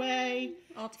 Look away.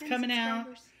 All it's 10 coming out.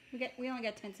 We only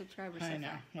got 10 subscribers. I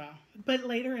know. Well, but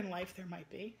later in life there might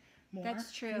be more.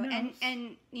 That's true. Who knows?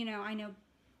 And you know, I know.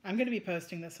 I'm going to be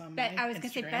posting this on my I was going to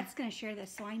say Instagram. Beth's going to share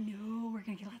this, so I know we're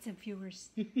going to get lots of viewers.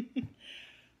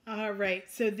 All right.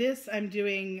 So this I'm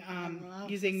doing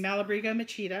using Malabrigo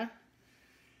Machida.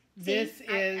 This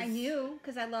is. I knew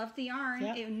because I loved the yarn.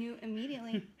 Yep. I knew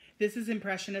immediately. This is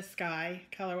Impressionist Sky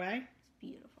colorway. It's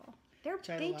beautiful.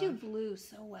 They do blue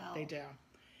so well. They do.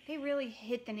 They really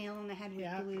hit the nail on the head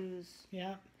with blues.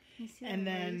 Yeah. And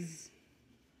then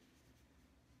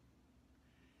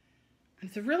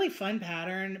it's a really fun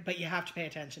pattern, but you have to pay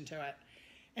attention to it.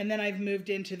 And then I've moved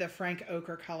into the Frank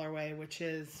Ochre colorway, which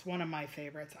is one of my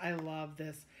favorites. I love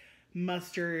this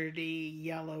mustardy,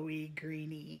 yellowy,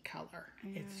 greeny color.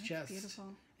 Yeah, it's just beautiful.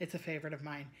 It's a favorite of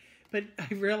mine. But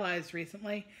I realized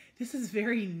recently this is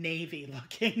very navy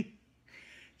looking.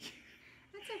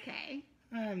 That's okay.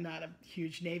 I'm not a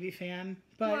huge navy fan,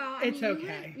 but it's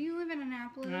okay. You live in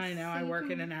Annapolis. I know. So I work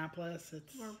in Annapolis.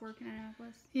 We're working in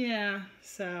Annapolis. Yeah.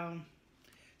 So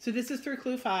this is through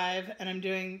Clue 5, and I'm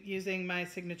using my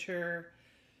signature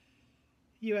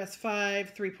US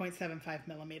 5 3.75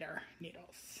 millimeter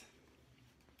needles.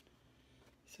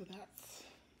 So that's.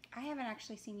 I haven't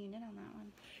actually seen you knit on that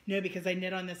one. No, because I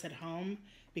knit on this at home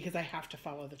because I have to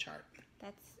follow the chart.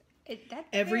 That's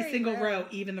every single rare. row,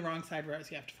 even the wrong side rows,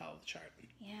 you have to follow the chart.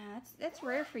 Yeah, that's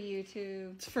rare for you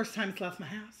to. It's the first time it's left my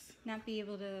house. Not be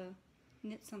able to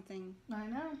knit something. I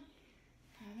know.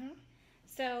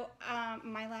 So,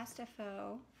 my last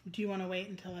FO. Do you want to wait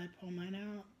until I pull mine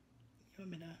out? You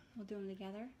want me to? We'll do them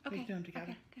together. Okay. We can do them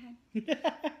together. Okay, go ahead. We'll do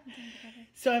them together.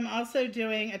 So I'm also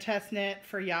doing a test knit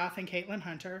for Yoth and Caitlin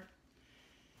Hunter.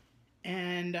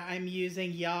 And I'm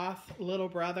using Yoth Little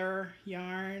Brother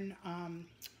yarn,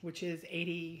 which is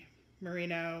 80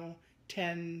 merino,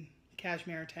 10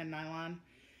 cashmere, 10 nylon.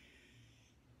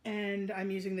 And I'm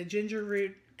using the ginger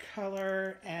root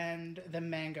color and the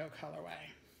mango colorway.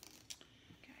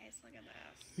 Guys, look at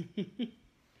this.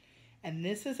 And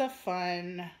this is a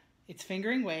fun, it's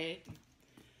fingering weight.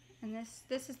 And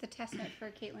this is the test knit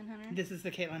for Caitlin Hunter? This is the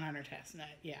Caitlin Hunter test knit,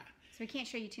 yeah. So we can't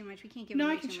show you too much. We can't give No,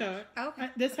 away I can too show much. it. Oh, okay.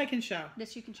 This I can show.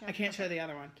 This you can show. I can't show the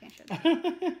other one. Can't show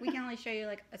that. We can only show you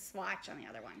like a swatch on the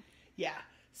other one. Yeah.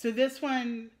 So this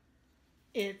one,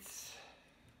 it's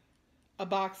a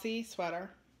boxy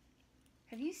sweater.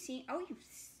 Have you seen? Oh,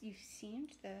 you've seamed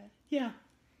the. Yeah.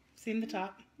 Seen the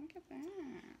top. Look at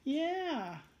that.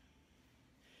 Yeah.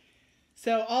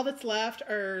 So all that's left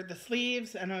are the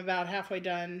sleeves, and I'm about halfway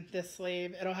done this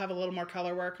sleeve. It'll have a little more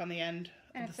color work on the end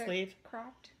of the sleeve.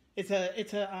 Cropped. It's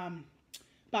a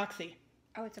boxy.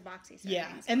 Oh, it's a boxy. Sorry,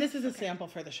 Yeah, and this is a sample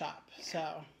for the shop,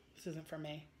 so this isn't for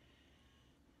me.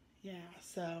 Yeah,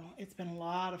 so it's been a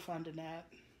lot of fun to knit.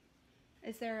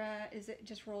 Is it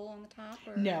just roll on the top?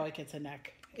 Or? No, it gets a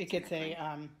neck. It gets a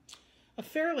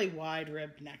fairly wide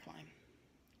ribbed neckline,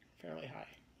 fairly high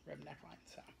ribbed neckline.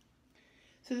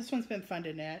 So this one's been fun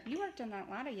to knit. You worked on that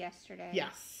ladder yesterday.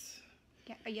 Yes.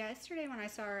 Yeah, yesterday when I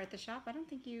saw her at the shop, I don't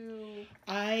think you.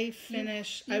 I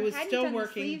finished. You I was hadn't still done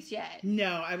working. The sleeves yet.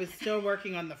 No, I was still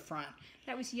working on the front.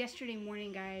 That was yesterday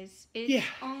morning, guys. It's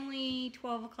only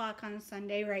 12 o'clock on a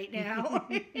Sunday right now.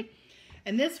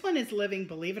 And this one is living,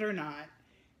 believe it or not,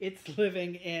 it's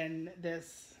living in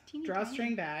this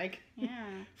drawstring bag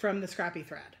from the Scrappy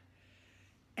Thread.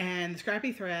 And the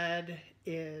Scrappy Thread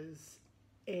is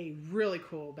a really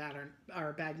cool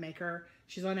bag maker.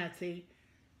 She's on Etsy.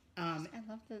 I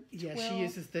love the twill. Yeah, she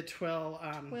uses the twill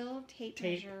tape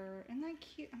measure. Isn't that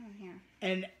cute? Oh, yeah.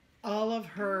 And all of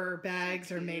her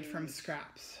bags are made from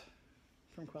scraps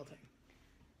from quilting.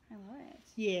 I love it.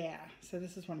 Yeah, so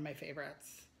this is one of my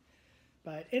favorites.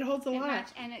 But it holds a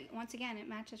lot. And once again, it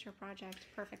matches her project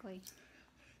perfectly.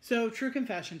 So, true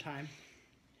confession time.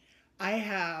 I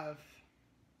have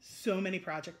so many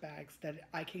project bags that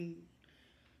I can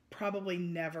probably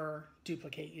never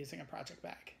duplicate using a project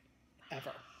bag.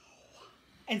 Ever.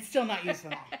 And still not use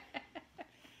them all.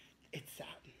 It's sad.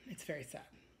 It's very sad.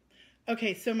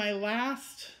 Okay, so my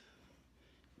last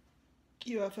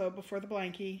UFO before the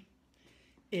blankie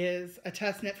is a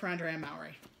test knit for Andrea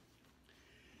Mowry.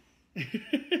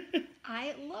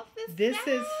 I love this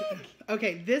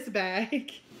bag. This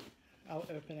bag, I'll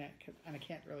open it and I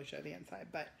can't really show the inside,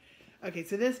 but okay,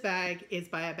 so this bag is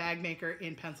by a bag maker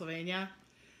in Pennsylvania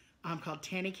called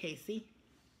Tanny Casey.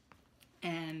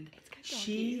 And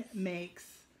she makes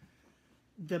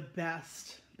the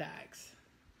best bags.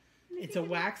 It's a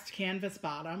waxed canvas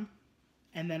bottom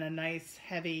and then a nice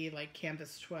heavy like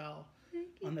canvas twill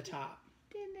on the top.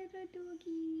 little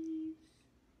doggies.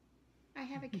 I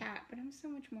have a cat, but I'm so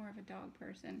much more of a dog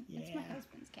person. Yeah. It's my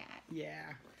husband's cat.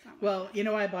 Yeah. Well, you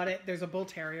know why I bought it? There's a bull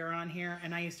terrier on here,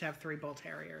 and I used to have 3 bull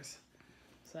terriers.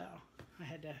 So I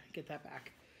had to get that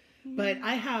back. But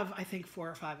I have, I think, 4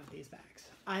 or 5 of these bags.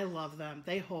 I love them.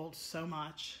 They hold so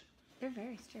much. They're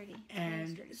very sturdy.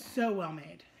 And very sturdy so well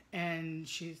made. And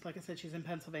she's, like I said, she's in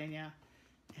Pennsylvania.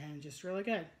 And just really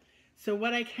good. So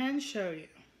what I can show you,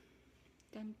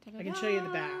 Dun, dun, dun, I can show you the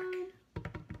back.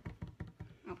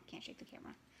 Oh, can't shake the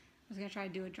camera. I was going to try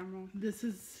to do a drum roll. This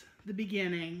is the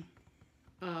beginning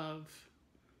of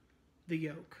the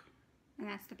yoke. And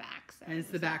that's the back. So And it's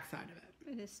the back side of it.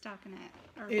 It is stockinette.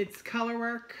 Or, It's color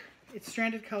work. It's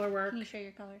stranded color work. can you show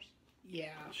your colors?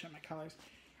 Yeah, I'll show my colors.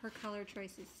 Her color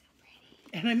choice is so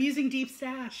pretty. And I'm using Deep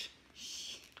Stash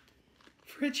Shh.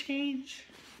 for a change.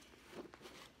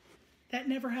 That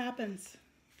never happens.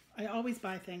 I always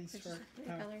buy things There's for... just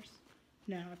 3 colors.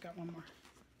 No, I've got one more.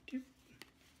 2.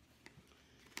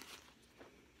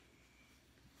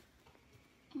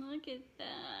 Look at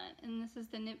that. And this is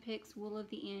the Knitpicks Wool of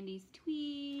the Andes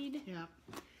Tweed. Yeah.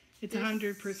 It's This-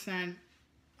 100%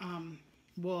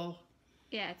 wool.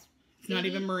 Yeah, It's not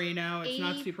even merino. It's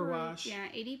not 80 superwash. Yeah,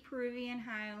 80 Peruvian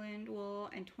Highland wool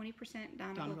and 20%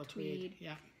 Donegal tweed.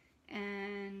 Yeah.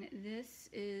 And this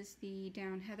is the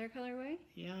Down Heather colorway.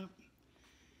 Yeah.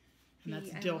 And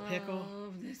that's dill pickle. I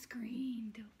love this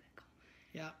green dill pickle.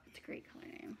 Yeah. It's a great color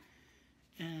name.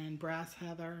 And brass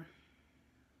heather.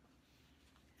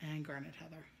 And garnet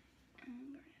heather.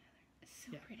 It's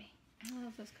so Yeah. pretty. I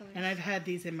love those colors. And I've had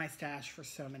these in my stash for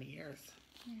so many years.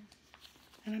 Yeah.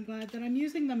 And I'm glad that I'm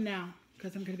using them now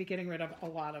because I'm going to be getting rid of a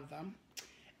lot of them.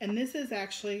 And this is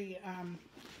actually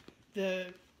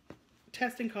the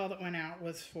testing call that went out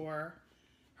was for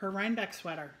her Rhinebeck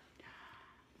sweater.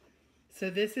 So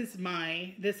this is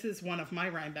one of my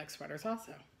Rhinebeck sweaters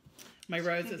also. My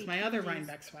rose is my other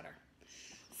Rhinebeck sweater.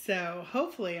 So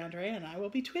hopefully Andrea and I will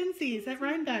be twinsies at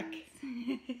Rhinebeck.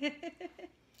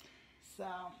 So,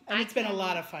 and it's been a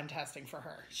lot of fun testing for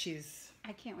her.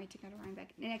 I can't wait to go to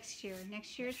Rhinebeck next year.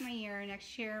 Next year's my year.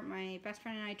 Next year, my best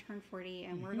friend and I turn 40,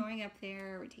 and we're going up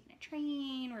there. We're taking a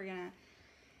train. We're gonna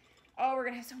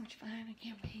have so much fun. I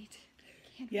can't wait.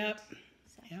 Yep.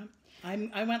 So. Yep.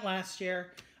 I went last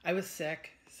year. I was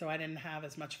sick, so I didn't have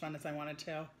as much fun as I wanted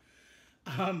to.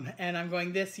 And I'm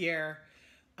going this year.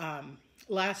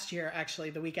 Last year, actually,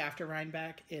 the week after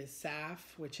Rhinebeck is SAF,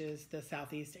 which is the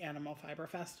Southeast Animal Fiber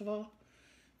Festival,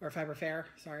 or Fiber Fair,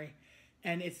 sorry.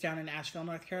 And it's down in Asheville,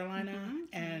 North Carolina. Mm-hmm.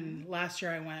 And last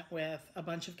year I went with a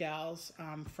bunch of gals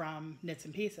from Knits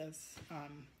and Pieces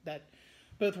that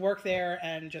both work there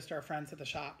and just are friends at the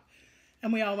shop.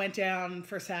 And we all went down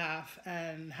for SAF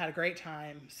and had a great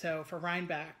time. So for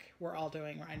Rhinebeck, we're all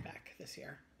doing Rhinebeck this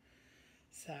year.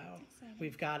 So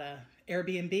we've got a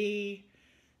Airbnb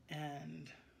and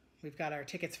we've got our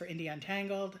tickets for Indie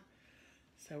Untangled.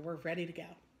 So we're ready to go.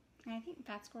 And I think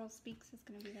Fat Squirrel Speaks is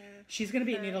going to be there. She's going to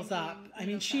be at Needles Up. I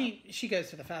mean, Needles she goes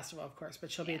to the festival, of course,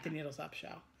 but she'll be at the Needles Up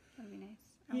show. That'll be nice.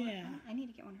 Yeah. I need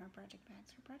to get one of her project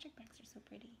bags. Her project bags are so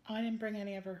pretty. Oh, I didn't bring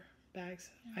any of her bags.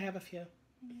 I have a few.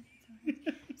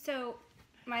 So,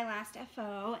 my last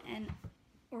FO, and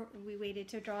we waited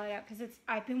to draw it out because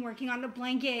I've been working on the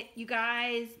blanket, you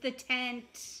guys, the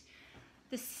tent,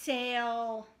 the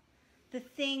sail, the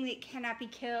thing that cannot be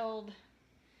killed.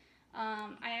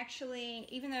 I actually,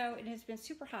 even though it has been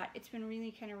super hot, it's been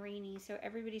really kind of rainy, so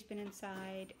everybody's been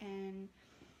inside, and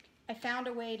I found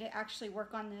a way to actually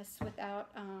work on this without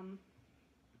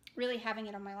really having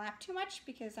it on my lap too much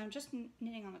because I'm just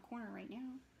knitting on the corner right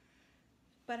now.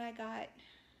 But I got, look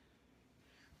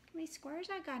at how many squares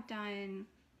I got done.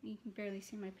 You can barely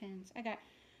see my pins. I got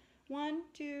 1,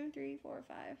 2, 3, 4,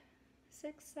 5,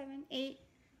 6, 7, 8,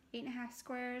 8.5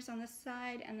 squares on this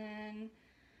side, and then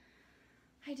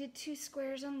I did 2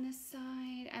 squares on this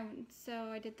side. So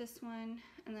I did this one,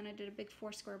 and then I did a big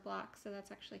 4 square block. So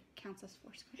that's actually counts as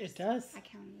 4 squares. It does. I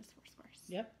counted as 4 squares.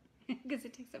 Yep. Because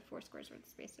it takes up 4 squares worth of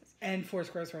spaces. And 4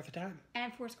 squares worth of time.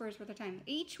 And 4 squares worth of time.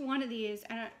 Each one of these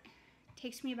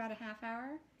takes me about a half hour.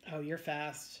 Oh, you're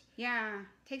fast. Yeah,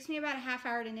 takes me about a half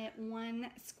hour to knit 1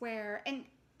 square. And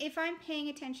if I'm paying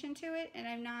attention to it and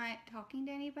I'm not talking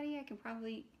to anybody, I can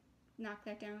probably knock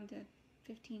that down to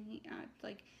 15,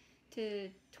 to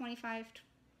 25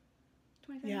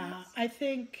 minutes. I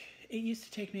think it used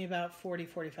to take me about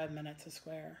 45 minutes a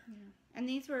square. Yeah.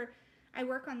 And I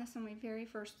work on this on my very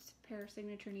first pair of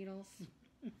signature needles,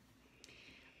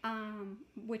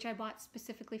 which I bought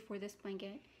specifically for this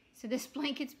blanket. So this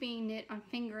blanket's being knit on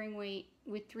fingering weight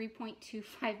with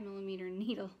 3.25 millimeter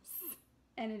needles.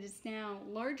 and it is now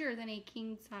larger than a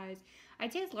king size.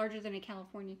 I'd say it's larger than a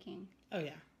California king. Oh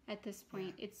yeah. At this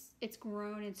point, it's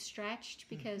grown and stretched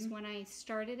because when I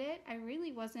started it, I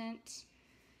really wasn't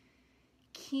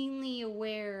keenly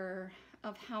aware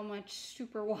of how much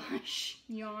superwash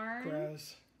yarn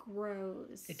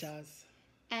grows. It does.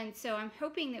 And so I'm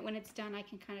hoping that when it's done, I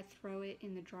can kind of throw it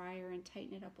in the dryer and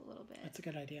tighten it up a little bit. That's a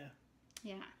good idea.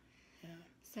 Yeah. Yeah.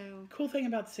 So cool thing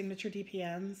about signature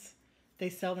DPNs, they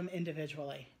sell them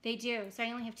individually. They do. So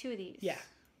I only have 2 of these. Yeah.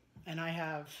 And I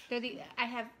have I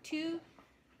have two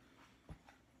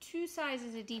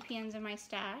sizes of DPNs in my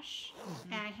stash.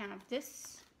 And I have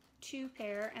this 2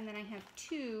 pair, and then I have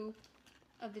 2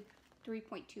 of the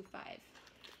 3.25.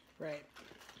 Right.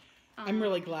 I'm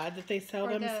really glad that they sell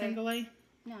them singly.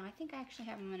 No, I think I actually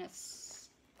have them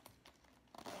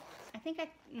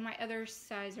in my other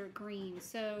size are green,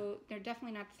 so they're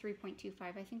definitely not the 3.25.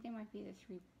 I think they might be the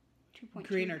 2.2.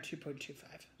 Green or 2.25.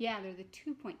 Yeah, they're the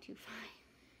 2.25.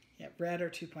 Yeah, red or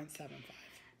 2.75.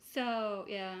 So,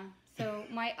 yeah. So,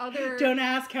 my other... Don't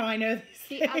ask how I know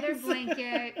these things. Other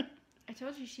blanket... I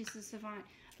told you she's a savant.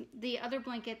 The other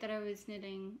blanket that I was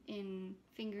knitting in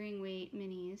fingering weight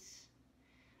minis,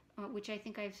 which I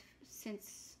think I've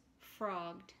since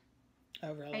frogged.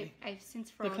 Oh, really? I've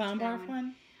since frogged the clown barf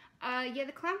one? Yeah,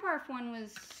 the clown barf one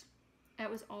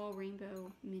was all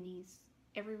rainbow minis.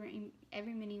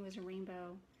 Every mini was a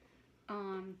rainbow.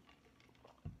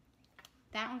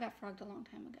 That one got frogged a long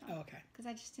time ago. Oh, okay. Because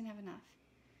I just didn't have enough.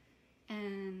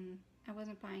 And I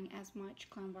wasn't buying as much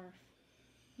clown barf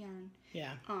yarn.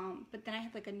 Yeah. But then I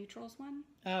had like a neutrals one.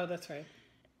 Oh, that's right.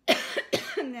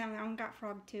 And then that one got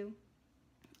frogged too.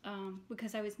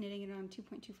 Because I was knitting it on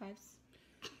 2.25s.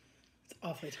 It's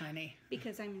awfully tiny.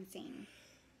 Because I'm insane.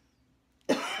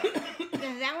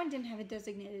 That one didn't have a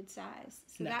designated size.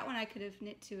 So that one I could have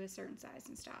knit to a certain size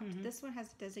and stopped. This one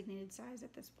has a designated size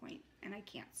at this point, and I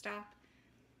can't stop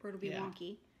or it'll be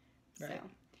wonky. Right. So,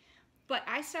 but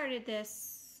I started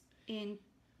this in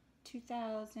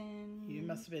 2000. You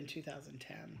must have been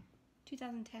 2010.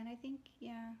 2010, I think.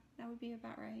 Yeah, that would be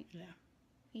about right. Yeah.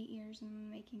 8 years in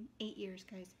the making. 8 years,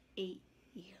 guys. 8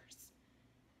 years.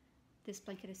 This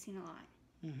blanket has seen a lot.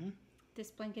 Mm-hmm.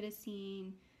 This blanket has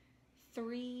seen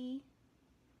 3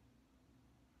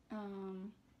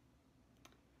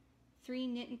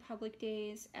 knit in public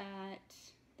days at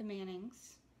the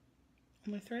Mannings.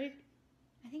 Only 3?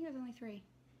 I think it was only 3.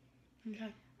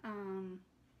 Okay.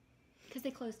 Because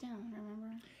they closed down,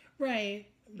 remember? Right,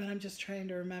 but I'm just trying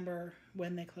to remember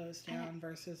when they closed down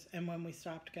versus and when we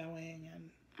stopped going and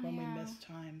when we missed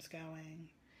times going.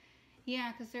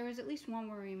 Yeah, because there was at least one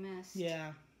where we missed.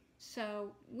 Yeah.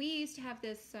 So we used to have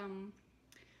this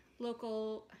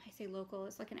local, I say local,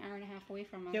 it's like an hour and a half away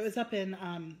from us. It was up in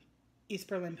East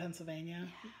Berlin, Pennsylvania.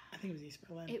 Yeah. I think it was East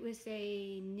Berlin. It was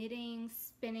a knitting,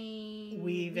 spinning,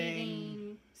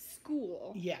 weaving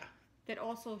school. Yeah. That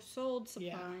also sold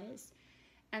supplies. Yeah.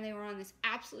 And they were on this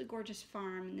absolutely gorgeous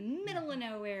farm in the middle of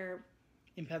nowhere.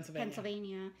 In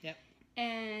Pennsylvania. Yep.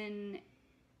 And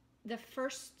the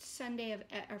first Saturday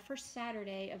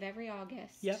of every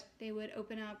August, they would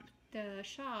open up the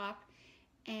shop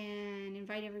and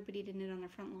invite everybody to knit on their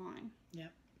front lawn.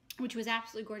 Yep. Which was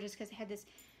absolutely gorgeous because it had this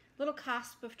little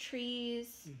cusp of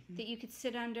trees that you could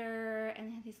sit under, and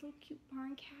they had these little cute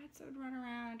barn cats that would run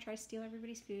around and try to steal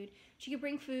everybody's food. But you could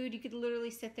bring food. You could literally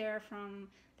sit there from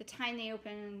the time they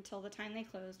opened until the time they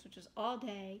closed, which was all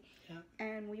day. Yep.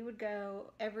 And we would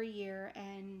go every year,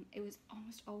 and it was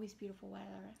almost always beautiful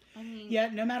weather. I mean, yeah,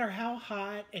 no matter how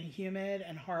hot and humid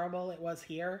and horrible it was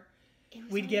here,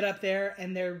 we'd get up there,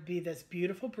 and there'd be this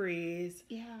beautiful breeze.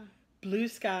 Yeah. Blue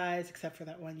skies, except for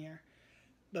that one year.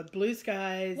 But blue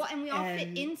skies. Well, and we all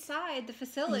fit inside the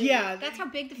facility. Yeah. That's how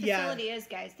big the facility is,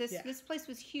 guys. This place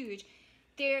was huge.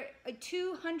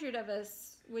 200 of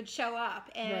us would show up,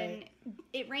 and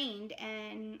it rained,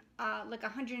 and like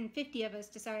 150 of us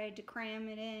decided to cram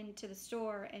it into the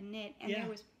store and knit, and there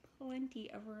was plenty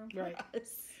of room for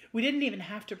us. We didn't even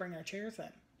have to bring our chairs in.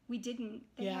 We didn't.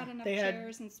 They had enough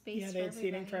chairs and space for everybody. Yeah, they had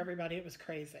seating for everybody. It was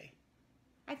crazy.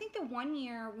 I think the one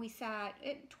year we sat,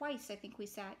 twice I think we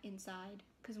sat inside.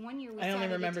 Because one year we sat I only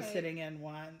remember sitting in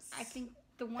once. I think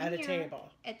the one year.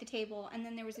 At the table. And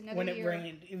then there was another year. When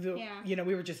it rained. You know,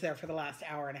 we were just there for the last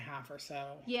hour and a half or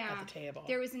so at the table.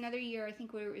 There was another year, I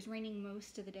think, where it was raining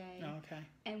most of the day. Oh, okay.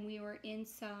 And we were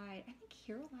inside. I think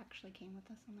Hero actually came with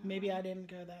us on that Maybe one. I didn't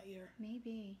go that year.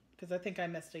 Maybe. Because I think I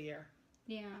missed a year.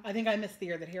 Yeah. I think I missed the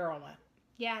year that Hero went.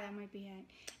 Yeah, that might be it.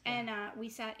 And we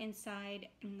sat inside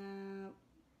in the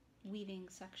weaving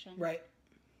section. Right.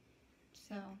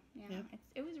 So,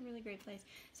 it was a really great place.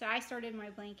 So I started my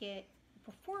blanket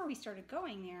before we started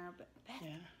going there, but Beth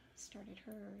Yeah. started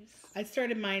hers. I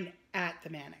started mine at the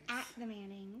Mannings. At the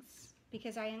Mannings,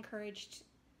 because I encouraged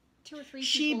 2 or 3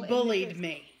 She people. bullied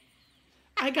me.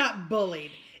 I got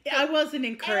bullied. I wasn't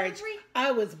encouraged.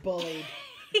 I was bullied.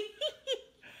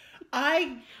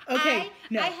 I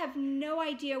have no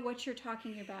idea what you're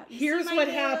talking about. Here's what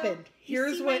happened.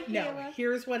 Here's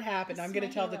what happened. I'm going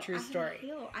to tell the true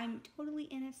story. I'm totally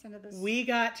innocent of this. We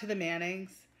got to the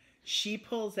Mannings. She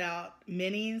pulls out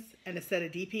minis and a set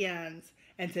of DPNs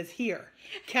and says, "Here,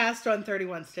 cast on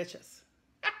 31 stitches."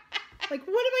 Like,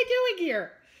 what am I doing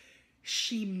here?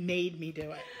 She made me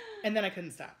do it. And then I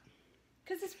couldn't stop.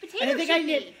 Because it's potato and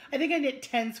chippy. I think I knit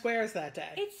 10 squares that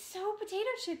day. It's so potato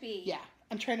chippy. Yeah.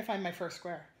 I'm trying to find my first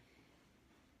square.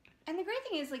 And the great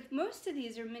thing is, like, most of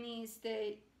these are minis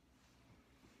that,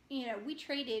 you know, we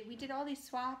traded. We did all these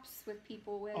swaps with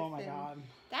people with. Oh, my God.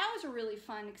 That was a really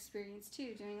fun experience,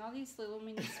 too, doing all these little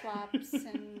mini swaps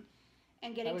and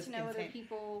getting to know other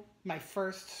people. My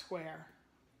first square.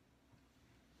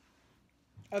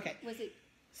 Okay. Was it?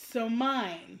 So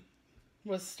mine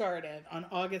was started on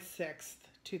August 6th,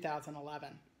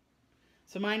 2011.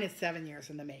 So mine is 7 years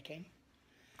in the making.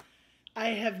 I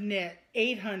have knit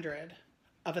 800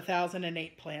 of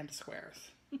 1,008 planned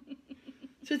squares.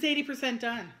 So it's 80%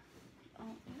 done. Oh,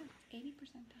 yeah,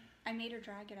 80% done. I made her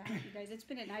drag it out, you guys. It's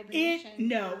been in hibernation.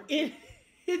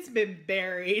 It's been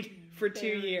buried for 2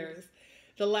 years.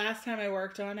 The last time I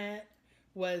worked on it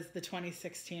was the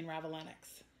 2016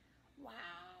 Ravelry's. Wow.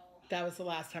 That was the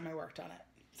last time I worked on it.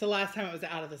 It's the last time it was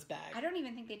out of this bag. I don't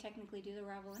even think they technically do the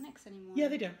Ravelry's anymore. Yeah,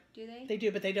 they do. Do they? They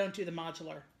do, but they don't do the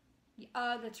modular.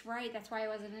 Oh, that's right. That's why I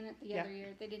wasn't in it the other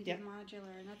year. They didn't do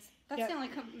modular, and that's the only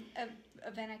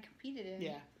event I competed in.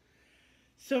 Yeah.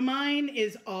 So mine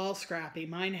is all scrappy.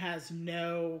 Mine has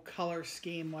no color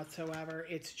scheme whatsoever.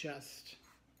 It's just...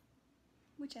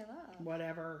 Which I love.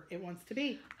 Whatever it wants to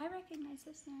be. I recognize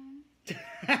this yarn.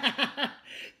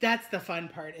 That's the fun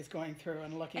part, is going through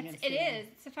and looking and seeing. It is.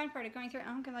 It's the fun part of going through.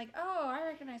 I'm like, oh, I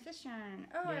recognize this yarn.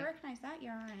 Oh, I recognize that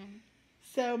yarn.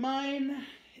 So mine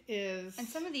is... And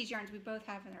some of these yarns we both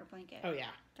have in our blanket. Oh, yeah.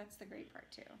 That's the great part,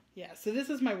 too. Yeah, so this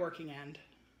is my working end.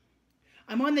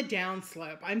 I'm on the down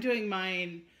slope. I'm doing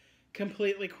mine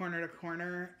completely corner to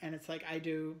corner, and it's like I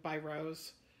do by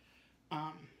rows.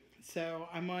 So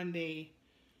I'm on the...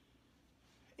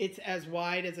 It's as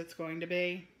wide as it's going to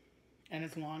be, and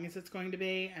as long as it's going to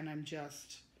be, and I'm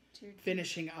just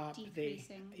finishing up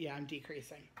decreasing. I'm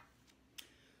decreasing.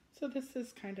 So this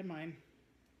is kind of mine.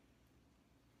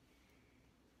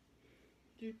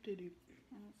 Doop, doop, doop.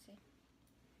 Let's see.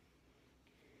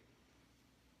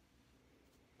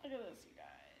 Look at this, you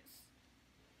guys.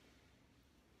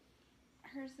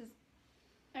 Hers is...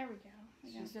 There we go.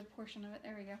 We got a good portion of it.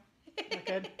 There we go. That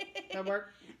good? That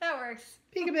work? That works.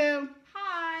 Peekaboo.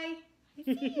 Hi. I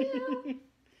see you.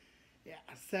 Yeah,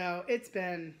 so it's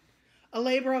been a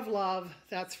labor of love,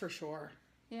 that's for sure.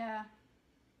 Yeah.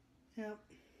 Yep.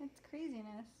 It's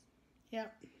craziness.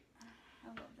 Yep. I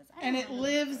love this. And it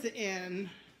lives in...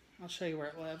 I'll show you where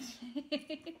it lives.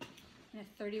 In a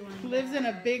 31 It lives in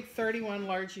a big 31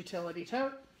 large utility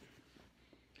tote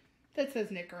that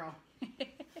says Knit Girl.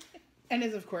 And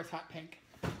is, of course, hot pink.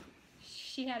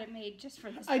 She had it made just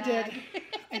for this I bag.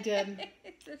 did.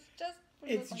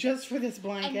 It's just for this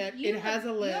blanket. It has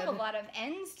a lid. You have a lot of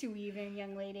ends to weave in,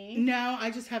 young lady. No, I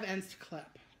just have ends to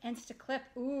clip. Ends to clip.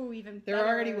 Ooh, even better. They're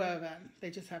already woven. They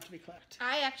just have to be clipped.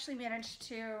 I actually managed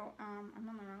to, I'm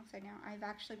on the wrong side now. I've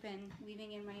actually been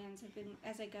weaving in my ends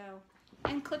as I go.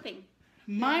 And clipping.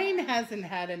 Mine hasn't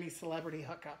had any celebrity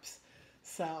hookups.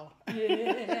 So,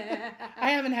 I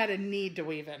haven't had a need to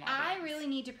weave in. I really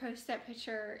need to post that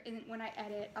picture when I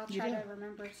edit. I'll try to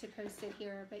remember to post it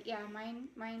here. But yeah,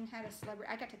 mine had a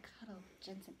celebrity. I got to cuddle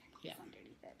Jensen Pickles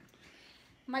underneath it.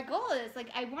 My goal is, like,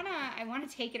 I wanna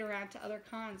take it around to other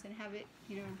cons and have it,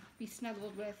 be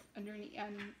snuggled with underneath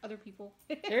other people.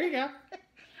 There you go.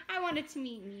 I wanted to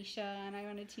meet Misha, and I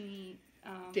wanted to meet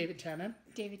David Tennant.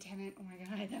 Oh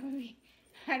my God, that would be.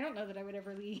 I don't know that I would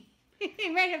ever leave.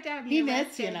 He might have to have me. He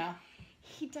knits,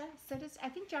 He does. So does I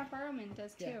think John Barrowman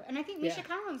does too, and I think Misha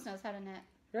Collins knows how to knit.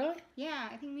 Really? Yeah,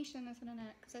 I think Misha knows how to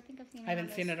knit because I think I've seen it. I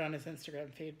haven't seen it on his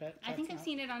Instagram feed, but I think I've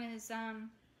seen it on his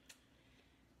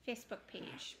Facebook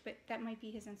page, but that might be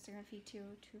his Instagram feed too.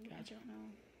 Gotcha. I don't know.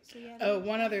 So yeah.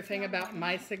 One other thing about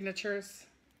my signatures.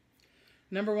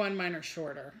 Number 1, mine are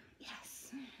shorter.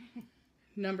 Yes.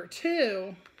 Number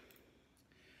 2,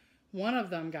 one of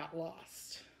them got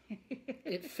lost.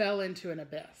 It fell into an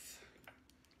abyss.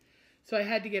 So I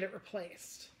had to get it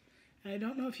replaced. And I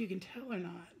don't know if you can tell or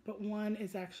not, but one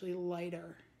is actually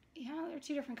lighter. Yeah, they're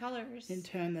 2 different colors. In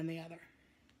tone than the other.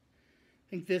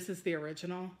 think this is the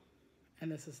original,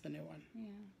 and this is the new one. Yeah.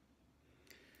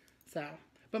 So,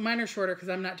 but mine are shorter because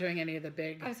I'm not doing any of the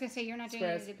big. I was gonna say you're not doing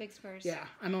any of the big squares. Yeah,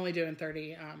 I'm only doing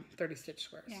 30 stitch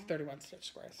squares, Yeah. 31 stitch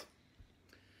squares.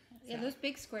 Yeah, So. those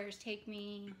big squares take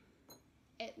me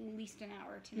at least an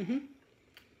hour to knit.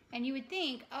 And you would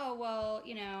think, oh well,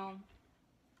 you know,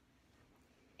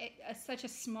 such a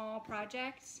small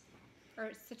project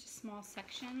or such a small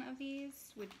section of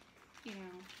these would, you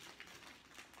know,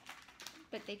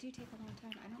 but they do take a long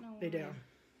time. I don't know why. They do.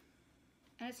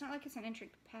 And it's not like it's an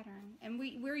intricate pattern. And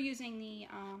we're using the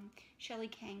Shelley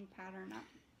Kang pattern.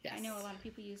 Yes. I know a lot of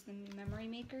people use the memory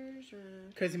makers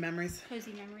or Cozy Memories.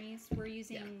 Cozy Memories. We're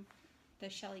using the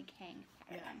Shelley Kang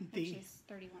pattern, which is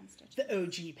 31 stitches. The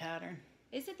OG pattern.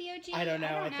 Is it the OG? I don't know.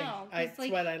 I don't know. It's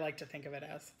like, what I like to think of it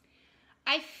as.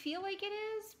 I feel like it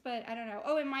is, but I don't know.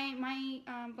 Oh, and my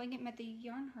blanket met the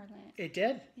yarn harlot. It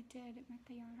did. It did. It met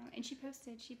the yarn harlot, and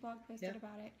she blog posted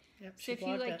about it. Yep. So if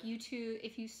you like YouTube,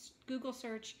 if you Google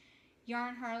search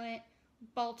yarn harlot,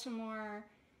 Baltimore,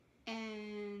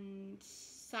 and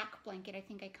sock blanket, I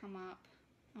think I come up.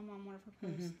 I'm on one of her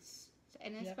posts,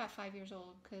 and it's about 5 years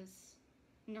old because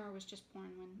Nora was just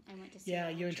born when I went to see. Yeah,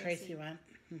 you and Tracy went.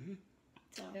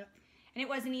 So, and it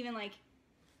wasn't even like.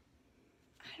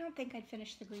 I don't think I'd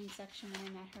finished the green section when I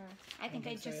met her. I think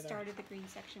I just started the green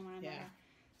section when I met her.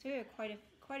 So we had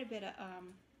quite a bit of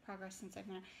progress since I've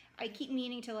met her. I keep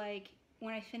meaning to, like,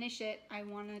 when I finish it, I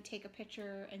want to take a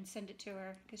picture and send it to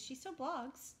her because she still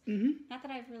blogs. Not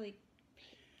that I've really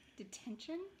paid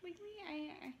attention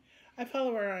lately. I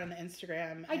follow her on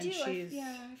Instagram. I do.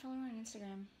 I follow her on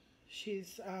Instagram.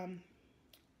 She's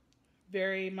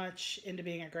very much into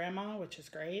being a grandma, which is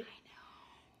great.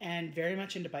 I know. And very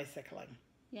much into bicycling.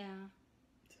 Yeah.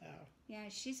 So. Yeah,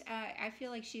 she's. I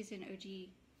feel like she's an OG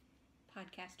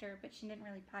podcaster, but she didn't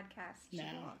really podcast. She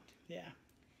blogged. Yeah.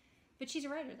 But she's a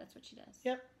writer. That's what she does.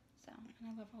 Yep. So, and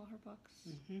I love all her books.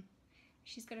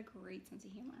 She's got a great sense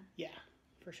of humor. Yeah,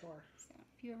 for sure. So,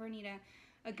 if you ever need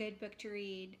a good book to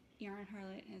read, Yarn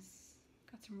Harlot has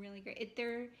got some really great.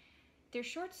 They're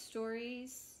short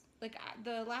stories. Like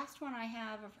the last one I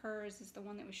have of hers is the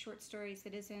one that was short stories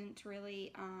that isn't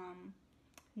really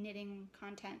knitting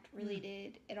content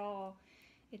related at all.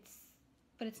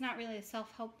 But it's not really a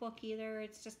self-help book either.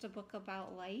 It's just a book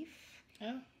about life.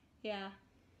 Oh. Yeah.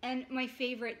 And my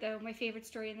favorite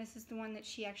story, and this is the one that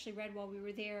she actually read while we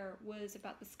were there, was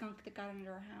about the skunk that got into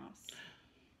her house.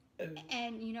 Oh.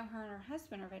 And you know, her and her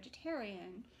husband are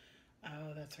vegetarian.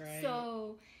 Oh, that's right.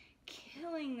 So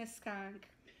killing the skunk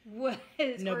was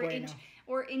no bueno.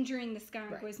 Or injuring the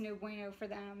skunk was no bueno for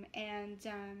them. And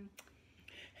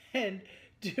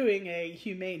doing a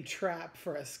humane trap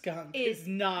for a skunk is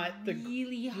not the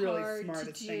really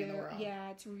smartest thing in the world.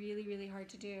 Yeah, it's really, really hard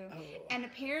to do. Oh. And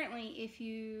apparently if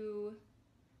you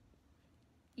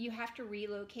have to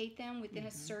relocate them within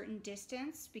a certain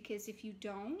distance, because if you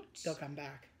don't, they'll come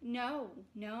back. No,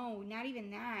 not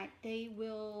even that. They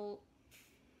will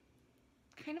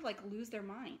kind of like lose their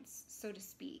minds, so to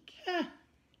speak.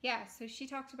 Yeah, so she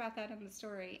talks about that in the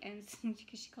story, and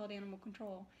because she called animal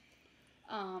control.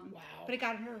 Wow. But it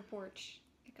got under her porch.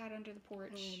 It got under the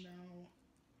porch.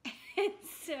 Oh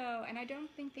no. And I don't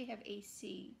think they have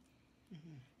AC.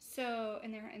 So,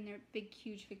 and they're in their big,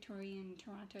 huge Victorian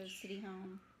Toronto city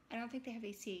home. I don't think they have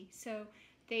AC. So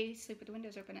they sleep with the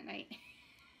windows open at night.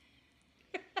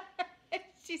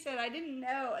 She said, I didn't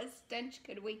know a stench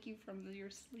could wake you from your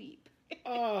sleep.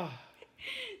 Oh.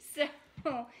 So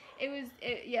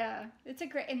it's a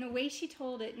great, and the way she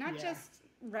told it, not just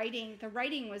writing, the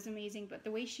writing was amazing, but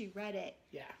the way she read it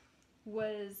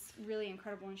was really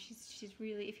incredible. And she's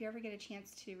really, if you ever get a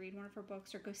chance to read one of her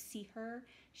books or go see her,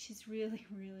 she's really,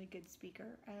 really good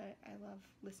speaker. I love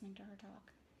listening to her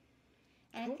talk.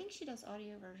 And cool. I think she does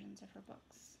audio versions of her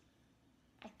books.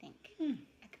 I think.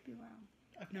 I could be wrong.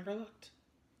 I've never looked.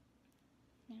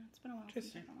 Yeah, it's been a while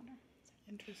since I found her.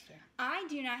 Interesting. I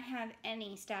do not have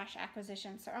any stash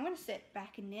acquisitions, so I'm going to sit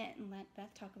back and knit and let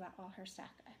Beth talk about all her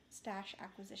stash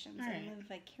acquisitions and move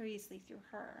vicariously through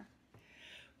her.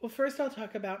 Well, first I'll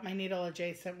talk about my needle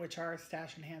adjacent, which are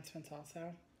stash enhancements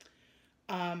also.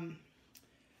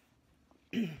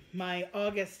 My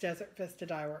August Desert Vista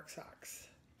Dyeworks socks.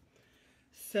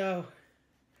 So,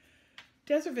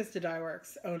 Desert Vista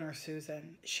Dyeworks owner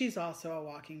Susan, she's also a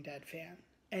Walking Dead fan,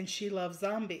 and she loves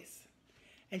zombies.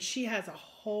 And she has a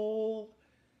whole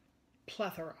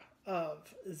plethora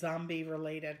of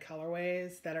zombie-related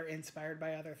colorways that are inspired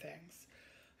by other things.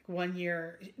 One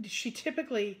year, she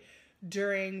typically,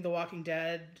 during the Walking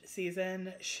Dead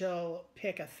season, she'll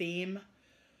pick a theme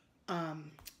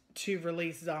to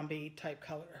release zombie-type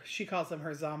color. She calls them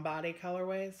her zombody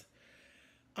colorways.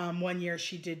 One year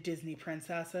she did Disney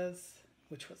princesses,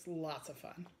 which was lots of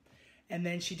fun. And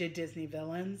then she did Disney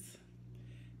villains.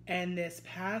 And this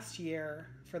past year,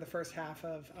 for the first half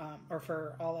of, or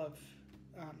for all of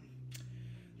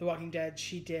The Walking Dead,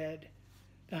 she did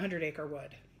the 100 Acre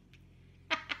Wood.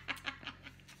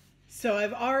 So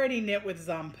I've already knit with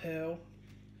Zampu,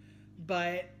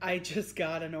 but I just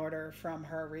got an order from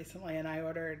her recently, and I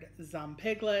ordered Zum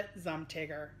Piglet, Zum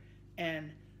Tigger,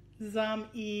 and Zum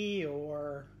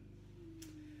Eeyore.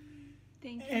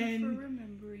 Thank you for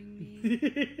remembering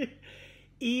me.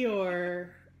 Eeyore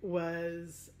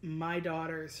was my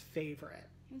daughter's favorite.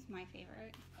 It was my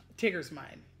favorite. Tigger's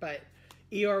mine, but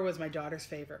Eeyore was my daughter's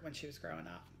favorite when she was growing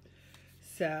up.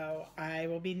 So I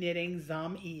will be knitting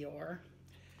Zum Eeyore.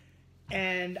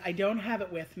 And I don't have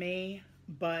it with me,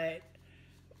 but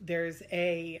there's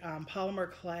a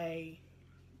polymer clay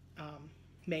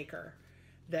maker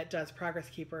that does progress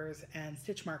keepers and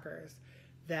stitch markers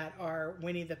that are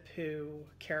Winnie the Pooh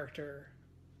character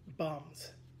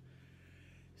bums.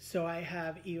 So I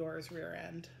have Eeyore's rear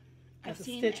end as a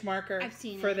stitch marker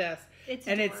for this. It's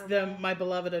and adorable. it's my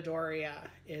beloved Adoria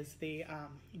is the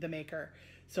maker.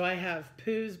 So I have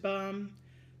Pooh's bum,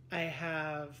 I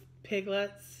have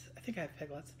Piglets. I think I have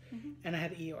Piglets, and I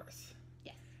have Eeyore's.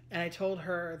 Yes. And I told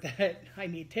her that I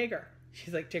need Tigger.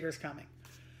 She's like, Tigger's coming.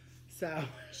 So.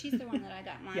 She's the one that I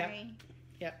got my.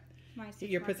 Yep. My stitch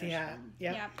your pussy hat. from.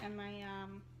 Yep. Yep. And my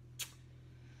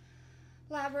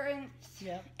labyrinth.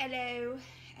 Yep. Hello.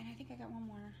 And I think I got one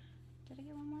more. Did I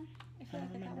get one more? I feel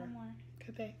like I got one more.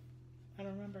 Could be. I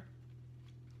don't remember.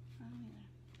 I don't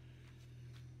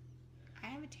either. I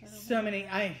have a terrible.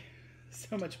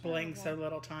 So much bling, so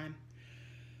little time.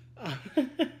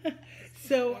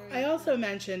 So I also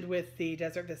mentioned with the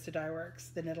Desert Vista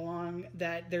Dyeworks, the knit along,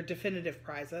 that they're definitive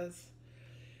prizes.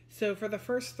 So for the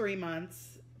first 3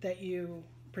 months that you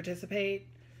participate,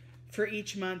 for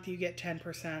each month you get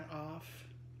 10% off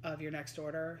of your next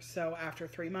order. So after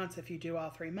 3 months, if you do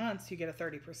all 3 months, you get a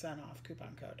 30% off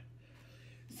coupon code.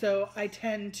 So I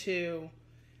tend to,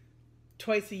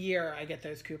 twice a year I get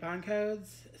those coupon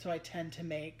codes. So I tend to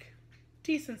make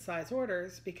decent size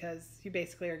orders because you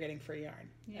basically are getting free yarn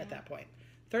at that point.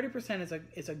 30%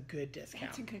 is a good discount.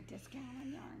 That's a good discount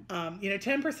on yarn.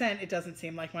 10% it doesn't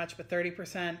seem like much, but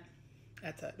 30%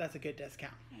 that's a good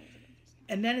discount.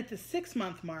 And then at the 6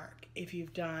 month mark, if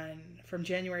you've done from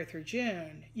January through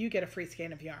June, you get a free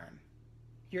skein of yarn,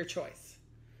 your choice,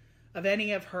 of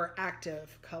any of her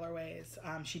active colorways.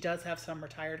 She does have some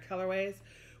retired colorways,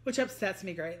 which upsets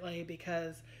me greatly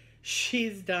because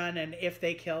she's done an If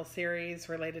They Kill series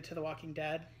related to The Walking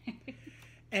Dead.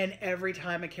 And every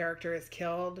time a character is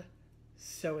killed,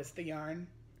 so is the yarn.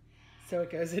 So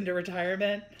it goes into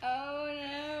retirement. Oh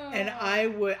no. And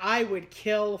I would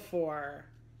kill for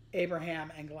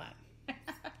Abraham and Glenn.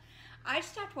 I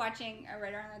stopped watching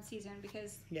right around that season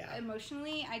because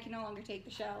emotionally I can no longer take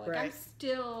the show. Like I'm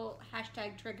still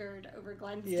 #triggered over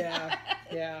Glenn's death.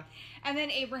 Yeah. And then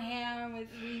Abraham,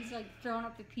 he's like throwing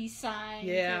up the peace sign.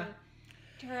 Yeah.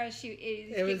 To her as she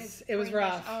is. It was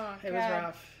rough. It was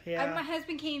rough. Yeah. My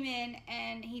husband came in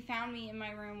and he found me in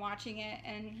my room watching it,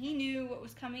 and he knew what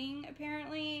was coming.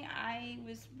 Apparently, I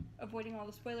was avoiding all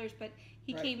the spoilers, but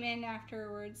he came in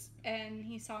afterwards and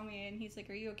he saw me and he's like,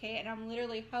 "Are you okay?" And I'm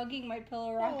literally hugging my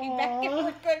pillow, rocking back and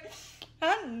forth, going,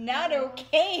 "I'm not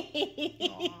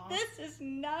okay. This is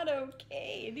not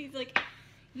okay." And he's like,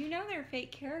 "You know they're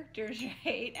fake characters,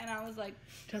 right?" And I was like,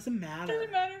 "Doesn't matter.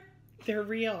 Doesn't matter. They're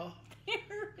real."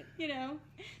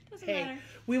 Doesn't matter.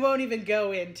 We won't even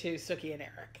go into Suki and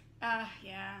Eric.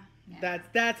 Yeah.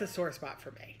 That's a sore spot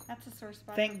for me. That's a sore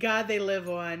spot. Thank God they live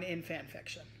on in fan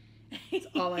fiction. That's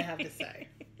all I have to say.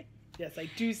 Yes, I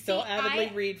do still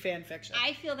avidly read fan fiction.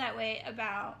 I feel that way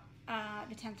about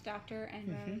the 10th Doctor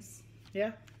and Rose.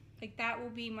 Yeah. Like that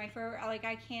will be my favorite. Like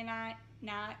I cannot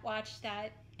not watch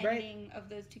that ending of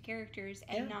those two characters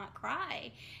and not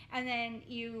cry. And then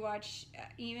you watch,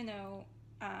 even though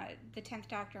the 10th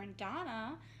Doctor and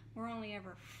Donna were only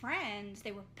ever friends,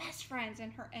 they were best friends,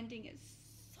 and her ending is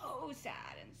so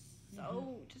sad and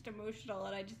so just emotional,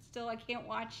 and I can't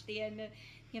watch the end of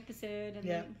the episode, and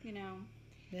then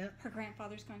her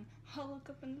grandfather's going, "I'll look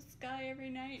up in the sky every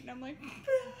night," and I'm like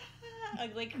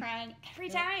ugly crying every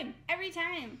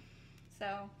time.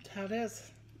 So that's how it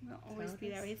is. It'll always be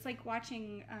that way. It's like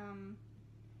watching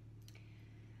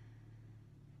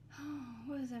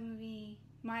what was that movie?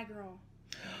 My Girl.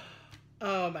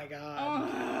 Oh my God.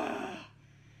 Oh,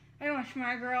 I watch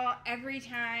My Girl every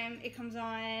time it comes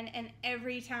on, and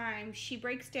every time she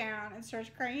breaks down and starts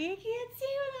crying, "You can't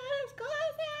see without his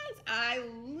glasses," I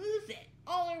lose it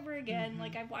all over again.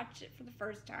 Like I've watched it for the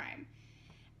first time.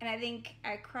 And I think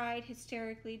I cried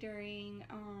hysterically during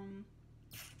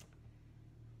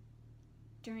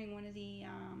one of the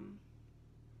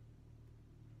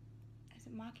is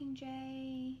it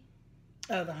Mockingjay?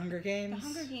 Oh, the Hunger Games. The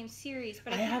Hunger Games series,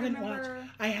 but I can't haven't remember.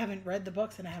 watched. I haven't read the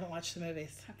books and I haven't watched the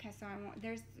movies. Okay, so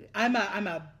there's. I'm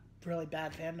a really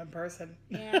bad fandom person.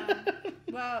 Yeah.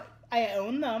 Well, I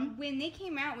own them. When they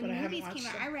came out, when the movies came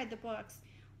out, them. I read the books.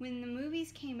 When the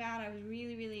movies came out, I was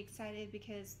really, really excited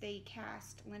because they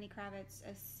cast Lenny Kravitz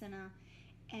as Cinna.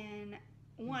 And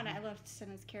one, I loved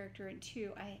Cinna's character, and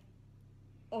two,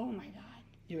 oh my God.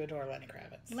 You adore Lenny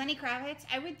Kravitz. Lenny Kravitz,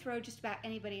 I would throw just about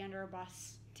anybody under a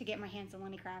bus to get my hands on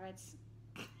Lenny Kravitz.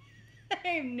 I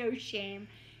have no shame.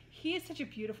 He is such a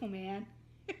beautiful man.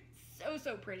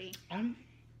 So pretty.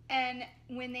 And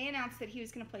when they announced that he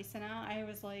was going to play Cinna, I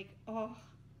was like, oh,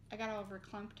 I got all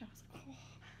verklempt. I was like, oh.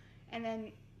 And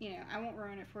then, I won't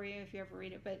ruin it for you if you ever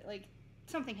read it, but like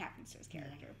something happens to his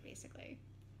character, basically.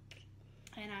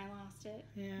 And I lost it.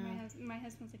 Yeah. My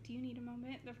husband's like, do you need a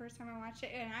moment? The first time I watched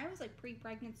it. And I was like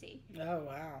pre-pregnancy. Oh,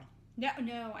 wow.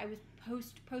 No, I was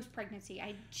post-pregnancy.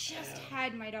 I just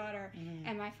had my daughter,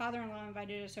 and my father-in-law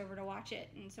invited us over to watch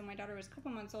it. And so my daughter was a couple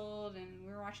months old, and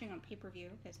we were watching it on pay-per-view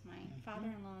because my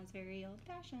father-in-law is very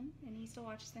old-fashioned, and he still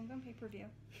watches things on pay-per-view,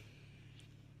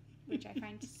 which I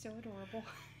find so adorable.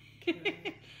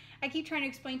 I keep trying to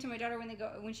explain to my daughter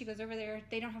when she goes over there,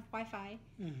 they don't have Wi-Fi.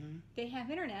 Mm-hmm. They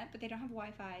have internet, but they don't have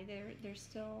Wi-Fi. They're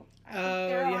still. You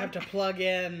have to plug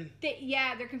in.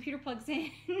 Their computer plugs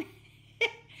in.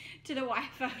 To the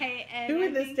Wi-Fi. And who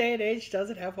in this day and age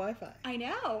doesn't have Wi-Fi? I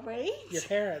know, right? Your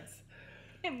parents.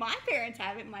 And my parents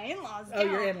have it. My in-laws don't.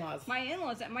 Oh, your in-laws. My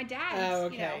in-laws. My dad. Oh,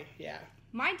 okay. Yeah.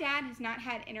 My dad has not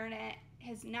had internet.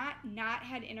 Has not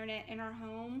had internet in our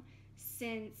home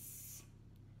since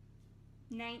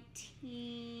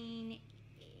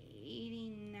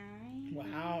 1989.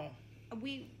 Wow.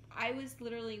 I was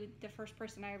literally the first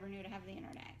person I ever knew to have the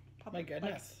internet. My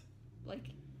goodness.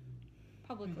 Like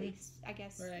publicly, I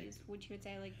guess is what you would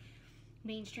say, like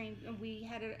mainstream. I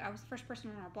was the first person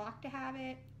on our block to have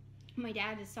it. My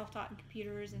dad is self-taught in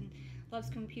computers and loves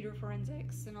computer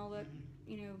forensics and all the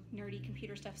nerdy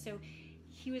computer stuff. So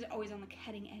he was always on the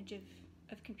cutting edge of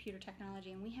computer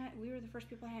technology, and we were the first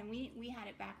people to have it. We had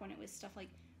it back when it was stuff like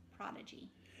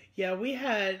Prodigy. Yeah, we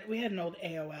had an old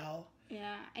AOL.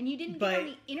 Yeah, and you didn't get on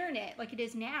the internet like it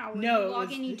is now. Where no, you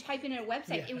log in, you type in a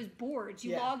website. Yeah. It was boards.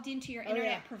 You logged into your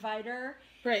internet provider,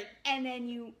 right? And then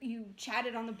you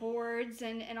chatted on the boards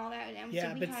and all that. And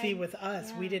yeah, but see, with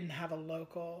us, we didn't have a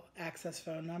local access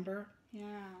phone number. Yeah.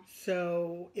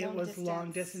 So it was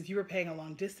long distance. You were paying a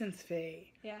long distance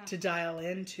fee to dial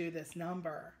into this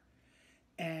number,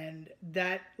 and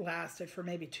that lasted for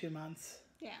maybe 2 months.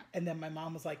 Yeah. And then my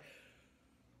mom was like,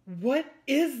 "What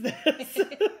is this?"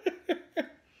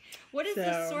 What is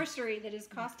this sorcery that is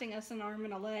costing us an arm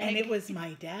and a leg? And it was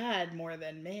my dad more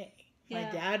than me. Yeah.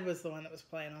 My dad was the one that was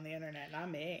playing on the internet, not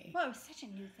me. Well, it was such a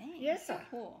new thing. Yeah. It was so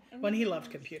cool. When he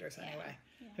loved computers anyway.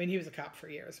 Yeah. I mean, he was a cop for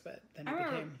years, but then he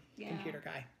became a computer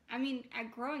guy. I mean,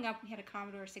 growing up, we had a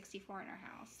Commodore 64 in our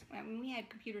house. I mean, we had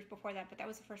computers before that, but that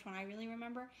was the first one I really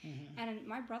remember. Mm-hmm. And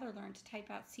my brother learned to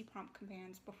type out C prompt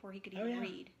commands before he could even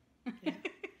read. Yeah.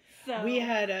 So we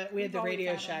had the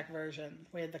Radio Shack version.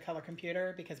 We had the color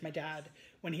computer because my dad,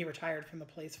 when he retired from the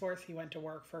police force, he went to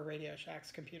work for Radio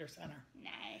Shack's computer center.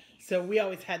 Nice. So we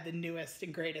always had the newest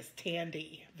and greatest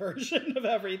Tandy version of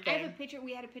everything. I have a picture.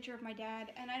 We had a picture of my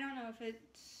dad, and I don't know if it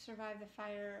survived the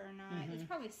fire or not. Mm-hmm. It's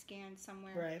probably scanned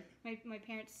somewhere. Right. My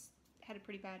parents had a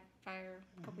pretty bad fire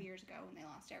a couple years ago, and they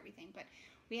lost everything. But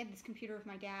we had this computer of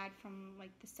my dad from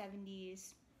like the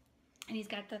 70s, and he's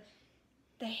got the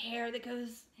hair that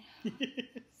goes kind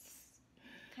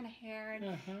of hair,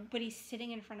 but he's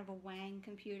sitting in front of a Wang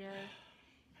computer.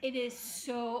 It is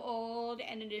so old,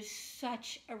 and it is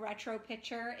such a retro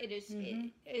picture. It is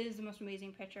it is the most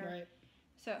amazing picture. Right.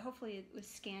 So hopefully it was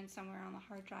scanned somewhere on the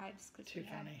hard drives. Too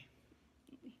funny.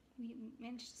 We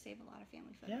managed to save a lot of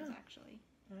family photos actually.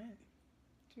 Right.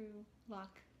 Through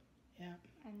luck. Yeah.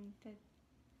 And the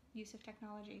use of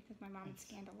technology, because my mom had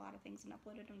scanned a lot of things and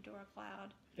uploaded them to our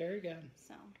cloud. Very good.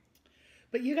 So.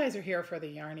 But you guys are here for the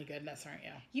yarny goodness, aren't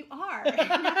you? You are, not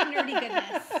the nerdy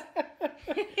goodness.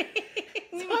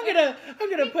 So I'm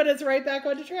gonna put us right back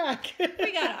on track.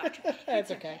 We got off track.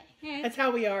 That's okay. Yeah, that's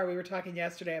how we are. We were talking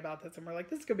yesterday about this, and we're like,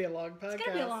 this is gonna be a long podcast. It's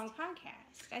gonna be a long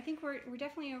podcast. I think we're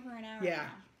definitely over an hour. Yeah,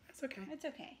 now. that's okay. It's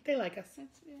okay. They like us.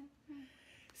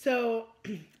 So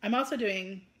I'm also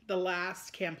doing the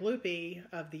last Camp Loopy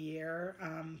of the year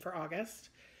for August.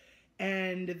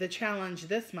 And the challenge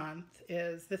this month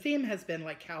is, the theme has been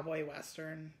like cowboy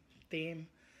western theme.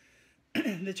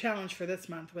 the challenge for this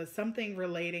month was something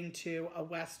relating to a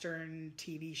Western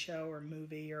TV show or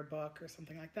movie or book or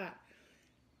something like that.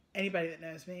 Anybody that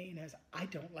knows me knows I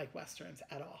don't like Westerns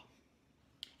at all.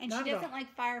 And Not she at all. doesn't like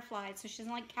Fireflies, so she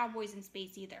doesn't like Cowboys in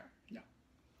Space either. No.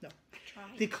 I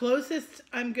tried. The closest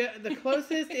The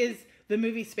closest is the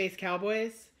movie Space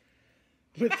Cowboys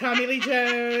with Tommy Lee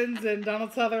Jones and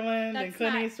Donald Sutherland and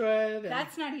Clint Eastwood.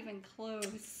 That's not even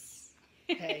close.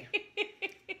 Hey,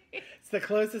 it's the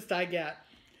closest I get.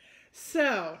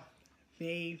 So,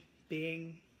 me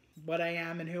being what I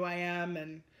am and who I am,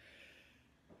 and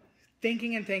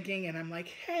thinking, and I'm like,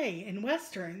 hey, in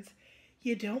Westerns,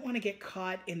 you don't want to get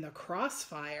caught in the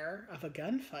crossfire of a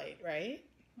gunfight, right?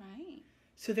 Right.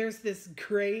 So there's this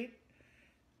great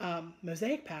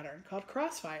mosaic pattern called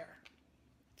Crossfire.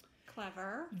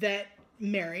 Clever. That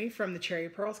Mary from the Cherry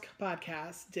Pearls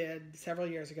podcast did several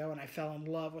years ago, and I fell in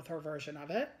love with her version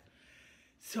of it.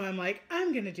 So I'm like,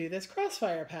 I'm going to do this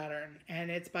Crossfire pattern.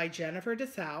 And it's by Jennifer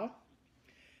DeSalle.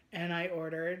 And I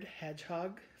ordered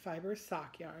Hedgehog Fibres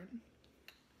sock yarn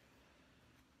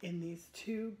in these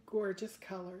two gorgeous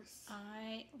colors.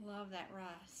 I love that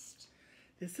rust.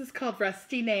 This is called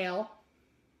Rusty Nail.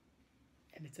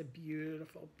 And it's a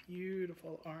beautiful,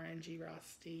 beautiful orangey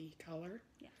rusty color.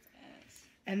 Yes, it is.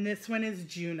 And this one is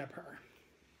Juniper.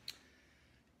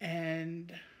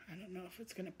 And I don't know if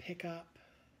it's going to pick up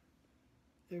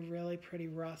the really pretty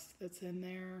rust that's in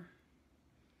there.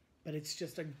 But it's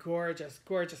just a gorgeous,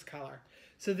 gorgeous color.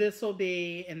 So this will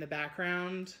be in the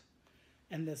background.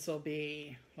 And this will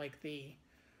be like the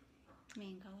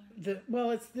main color.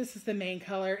 This is the main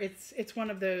color. It's one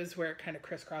of those where it kind of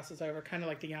crisscrosses over, kind of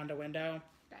like the Yondah window.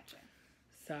 Gotcha.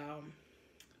 So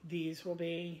these will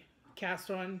be cast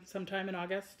on sometime in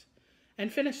August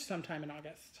and finished sometime in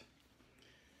August.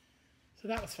 So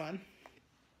that was fun.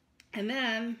 And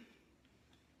then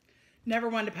never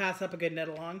one to pass up a good knit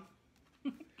along.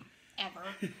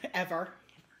 Ever.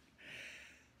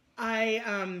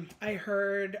 I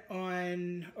heard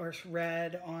on or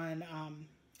read on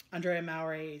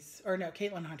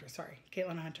Caitlin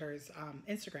Hunter's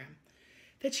Instagram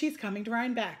that she's coming to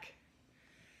Rhinebeck,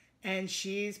 and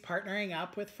she's partnering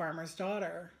up with Farmer's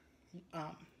Daughter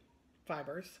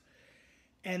Fibres,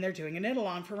 and they're doing a knit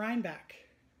along for Rhinebeck,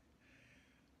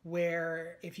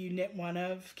 where if you knit one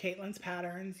of Caitlin's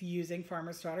patterns using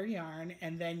Farmer's Daughter yarn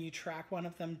and then you track one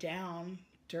of them down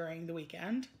during the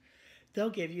weekend,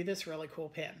 they'll give you this really cool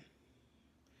pin.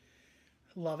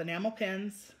 Love enamel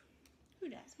pins. Who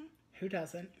doesn't? Who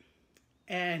doesn't?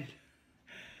 And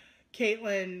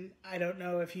Caitlin, I don't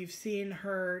know if you've seen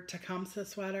her Tecumseh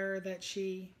sweater that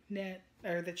she knit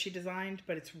or that she designed,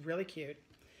 but it's really cute.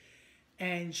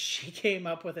 And she came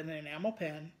up with an enamel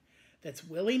pin that's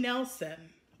Willie Nelson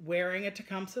wearing a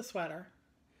Tecumseh sweater.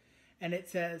 And it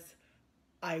says,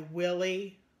 I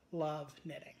Willie love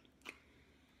knitting.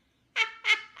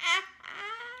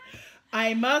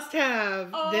 I must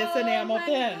have this enamel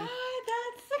pin. God,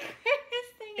 that's the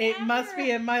greatest thing It ever. must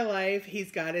be in my life.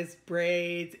 He's got his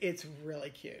braids. It's really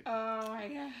cute. Oh my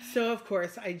God. So, of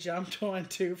course, I jumped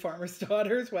onto Farmer's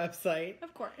Daughter's website.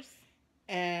 Of course.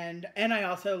 And I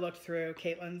also looked through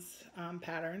Caitlin's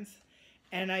patterns.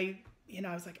 And I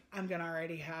was like, I'm going to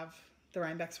already have the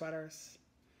Rhinebeck sweaters.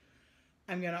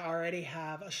 I'm going to already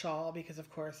have a shawl because, of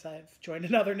course, I've joined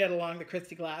another knit along that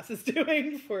Christy Glass is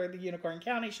doing for the Unicorn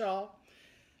County shawl.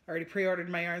 I already pre-ordered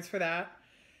my yarns for that.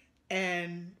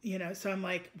 And, so I'm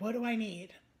like, what do I need?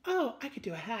 Oh, I could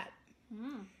do a hat.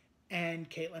 Mm. And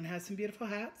Caitlin has some beautiful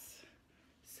hats.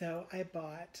 So I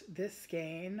bought this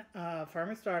skein of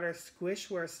Farmer's Daughter Squish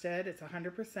Worsted. It's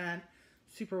 100%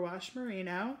 superwash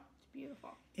merino. It's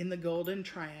beautiful. In the golden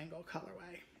triangle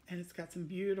colorway. And it's got some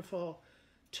beautiful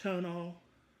tonal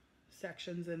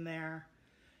sections in there.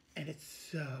 And it's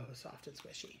so soft and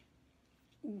squishy.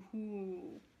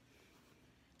 Ooh.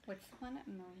 What's the one at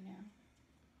merino?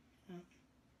 Oh.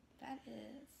 That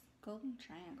is golden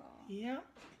triangle. Yep.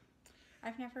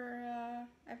 I've never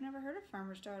heard of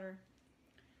Farmer's Daughter.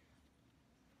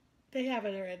 They have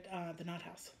it at the Knot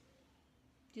House.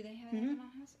 Do they have it at the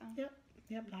Knot House? Oh.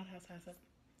 Yep, Knot House has it.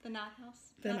 The Knot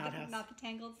House? The Knot House. Not the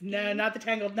Tangled Skein? No, not the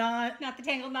Tangled Knot. Not the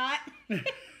Tangled Knot.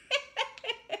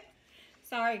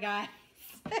 Sorry, guys.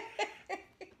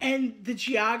 And the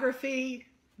geography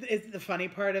is the funny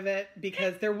part of it,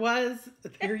 because there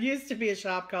used to be a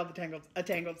shop called a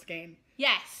Tangled Skein.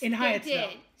 Yes, in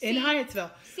Hyattsville. In Hyattsville,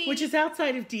 which is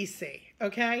outside of DC,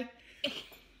 okay?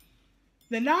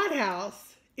 The Knot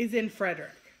House is in Frederick,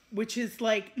 which is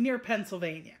like near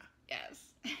Pennsylvania. Yes.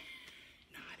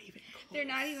 Not even close. They're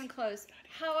not even close.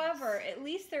 However, at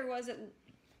least there was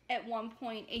at one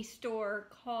point a store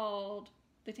called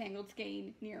the Tangled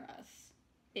Skein near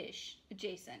us-ish,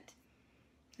 adjacent.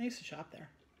 I used to shop there.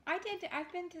 I did.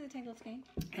 I've been to the Tangled Skein.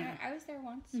 Yeah. I was there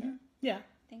once. Yeah.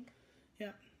 I think.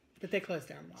 Yeah. But they closed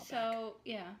down a while back. So,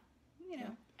 yeah. You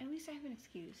know, at least I have an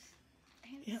excuse.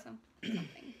 I have something.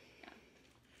 Yeah.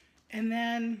 And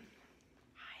then...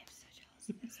 I am so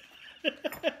jealous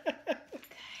of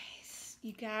this.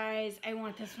 You guys, I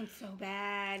want this one so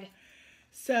bad.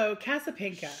 So,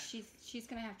 Casapinka. She's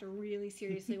going to have to really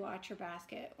seriously watch her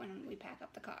basket when we pack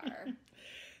up the car.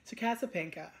 So,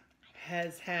 Casapinka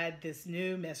has had this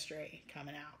new mystery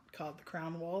coming out called the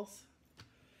Crown Wools.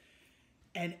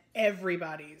 And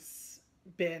everybody's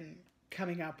been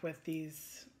coming up with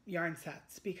these yarn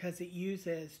sets because it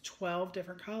uses 12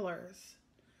 different colors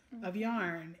of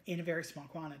yarn in a very small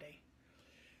quantity.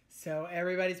 So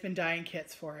everybody's been dyeing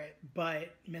kits for it,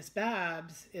 but Miss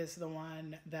Babs is the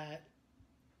one that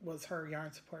was her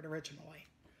yarn support originally.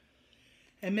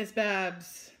 And Miss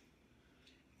Babs,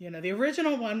 you know, the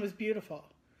original one was beautiful,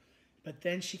 but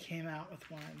then she came out with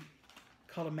one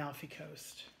called Amalfi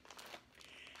Coast.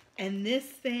 And this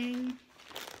thing,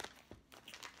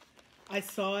 I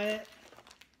saw it,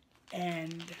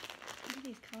 and look at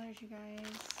these colors, you guys.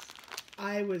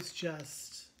 I was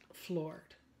just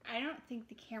floored. I don't think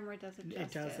the camera does it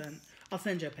justice. It doesn't. I'll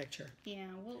send you a picture. Yeah,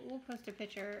 we'll post a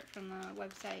picture from the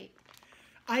website.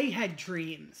 I had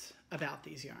dreams about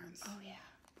these yarns. Oh, yeah.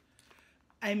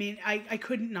 I mean, I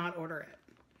couldn't not order it.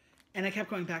 And I kept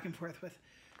going back and forth with,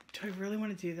 do I really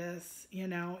want to do this? You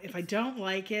know, if I don't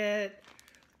like it,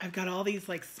 I've got all these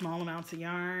like small amounts of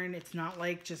yarn. It's not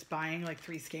like just buying like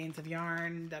 3 skeins of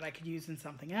yarn that I could use in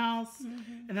something else.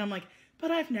 Mm-hmm. And then I'm like, but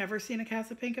I've never seen a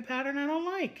Casapinka pattern I don't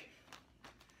like.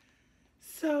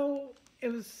 So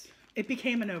it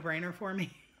became a no-brainer for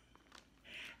me.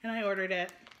 And I ordered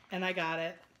it and I got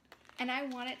it. And I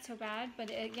want it so bad, but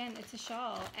again, it's a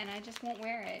shawl and I just won't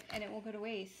wear it and it will go to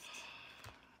waste.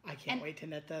 I can't wait to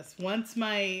knit this. Once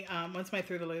my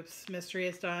Through the Loops mystery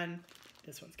is done,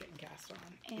 this one's getting cast on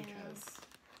because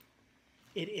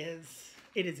it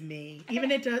is me.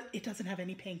 Even it doesn't have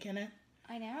any pink in it.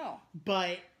 I know.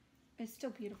 But it's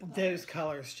still beautiful. Those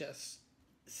colors just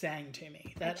sang to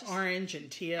me. That orange and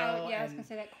teal. Oh yeah, I was gonna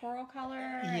say that coral color.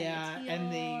 Yeah,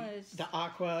 and the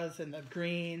aquas and the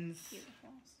greens. Beautiful.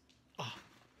 Oh,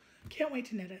 can't wait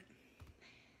to knit it.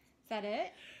 Is that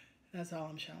it? That's all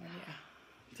I'm showing. Yeah.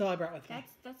 That's all I brought with me.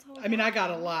 That's all. I mean, I got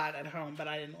a lot at home, but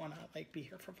I didn't want to like be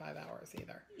here for 5 hours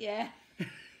either. Yeah.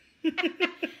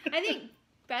 I think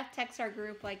Beth texts our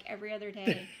group like every other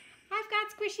day. I've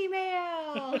got squishy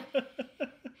mail,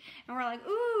 and we're like,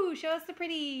 "Ooh, show us the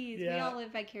pretties." Yeah. We all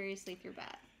live vicariously through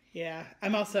Beth. Yeah,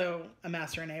 I'm also a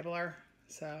master enabler,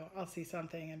 so I'll see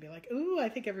something and be like, "Ooh, I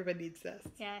think everybody needs this."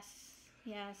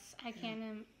 Yes. I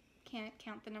can't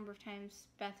count the number of times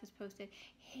Beth has posted,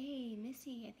 "Hey,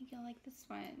 Missy, I think you'll like this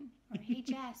one," or "Hey,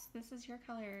 Jess, this is your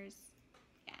colors."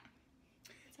 Yeah.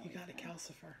 You got a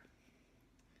calcifer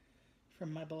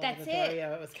from my beloved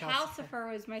Ethereal. It was calcifer.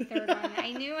 Calcifer was my third one.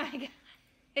 I knew I got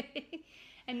it.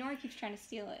 And Nora keeps trying to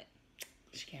steal it.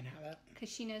 She can't have it. Because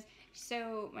she knows.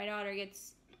 So my daughter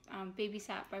gets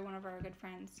babysat by one of our good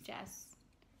friends, Jess.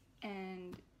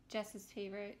 And Jess's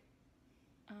favorite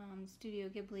Studio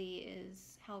Ghibli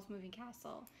is Howl's Moving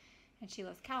Castle. And she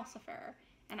loves Calcifer.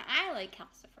 And I like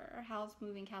Calcifer. Howl's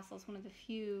Moving Castle is one of the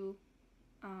few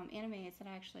animes that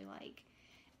I actually like.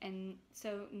 And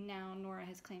so now Nora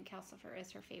has claimed Calcifer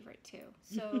as her favorite too.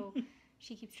 So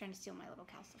she keeps trying to steal my little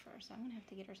Calcifer. So I'm going to have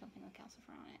to get her something with Calcifer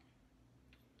on it.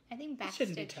 I think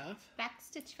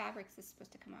Backstitch Fabrics is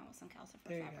supposed to come out with some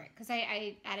Calcifer fabric. Because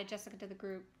I added Jessica to the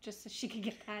group just so she could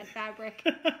get that fabric.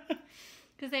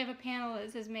 Because they have a panel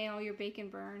that says, "May all your bacon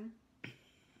burn,"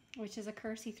 which is a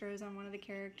curse he throws on one of the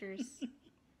characters.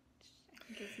 I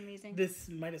think it's amazing. This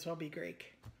might as well be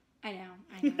Greek. I know.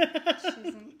 She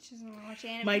doesn't watch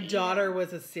anime. My daughter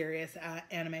was a serious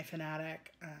anime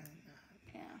fanatic.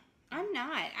 Yeah, I'm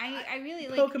not. I really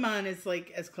like Pokemon is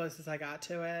like as close as I got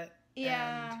to it.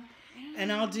 Yeah.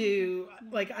 And I'll do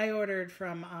like I ordered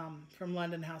from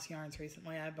London House Yarns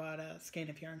recently. I bought a skein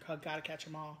of yarn called Gotta Catch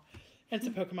 'Em All. It's a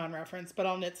Pokemon reference, but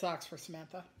I'll knit socks for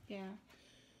Samantha. Yeah.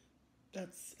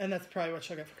 That's probably what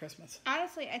she'll get for Christmas.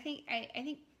 Honestly, I think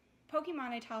Pokemon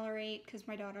I tolerate because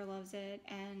my daughter loves it,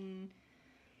 and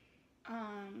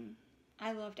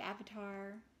I loved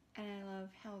Avatar, and I love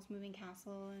Howl's Moving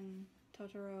Castle and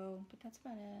Totoro, but that's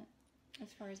about it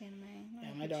as far as anime.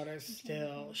 Yeah, my daughter's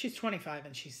still, she's 25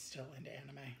 and she's still into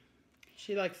anime.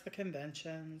 She likes the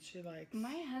conventions. She likes...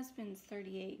 My husband's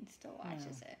 38 and still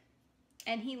watches it.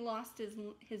 And he lost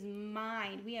his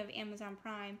mind. We have Amazon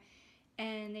Prime,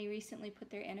 and they recently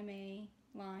put their anime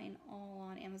line all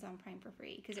on Amazon Prime for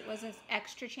free because it was an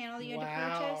extra channel that you had to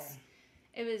Wow. purchase.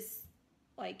 It was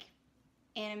like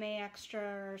anime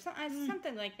extra or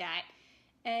something like that.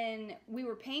 And we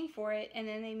were paying for it, and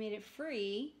then they made it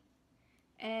free.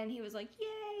 And he was like,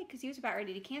 yay, because he was about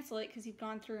ready to cancel it because he'd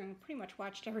gone through and pretty much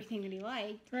watched everything that he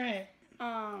liked. Right.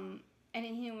 And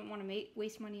then he didn't want to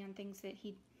waste money on things that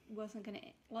he wasn't going to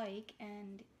like,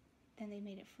 and then they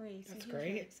made it free. So That's he was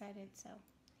great. really excited, so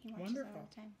he watches it all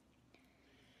the time.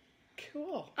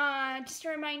 Cool. Just a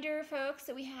reminder, folks,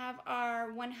 that we have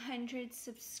our 100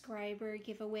 subscriber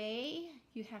giveaway.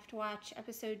 You have to watch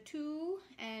episode 2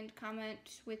 and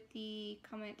comment with the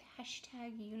comment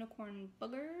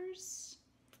 #unicornboogers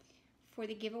for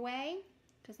the giveaway,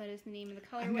 because that is the name of the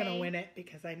colorway. I'm going to win it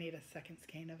because I need a second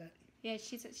skein of it. Yeah,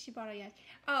 she bought it yet.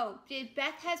 Oh,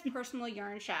 Beth has personal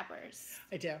yarn shoppers.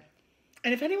 I do.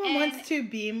 And if anyone wants to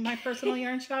be my personal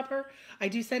yarn shopper, I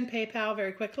do send PayPal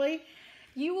very quickly.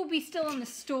 You will be still in the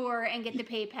store and get the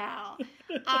PayPal.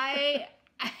 I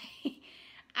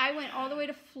went all the way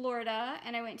to Florida,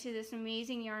 and I went to this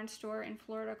amazing yarn store in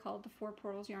Florida called the Four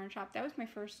Pearls Yarn Shop. That was my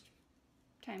first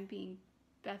time being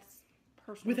Beth's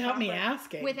personal Without me shopper.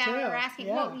 asking. Without too. her asking.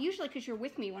 Yeah. Well, usually because you're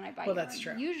with me when I buy yarn. Well, that's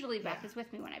true. Usually Beth Yeah. is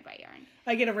with me when I buy yarn.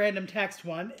 I get a random text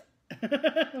one.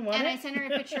 And I sent her a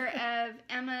picture of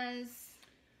Emma's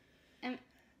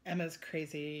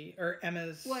crazy, or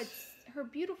Emma's... What's her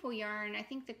beautiful yarn? I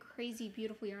think the Crazy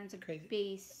Beautiful Yarn's a Crazy.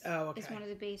 base. Oh, okay. Is one of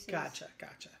the bases. Gotcha.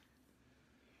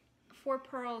 Four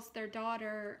Pearls, their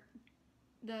daughter,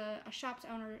 a shop's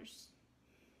owner's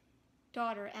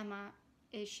daughter, Emma,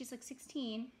 she's like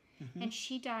 16, and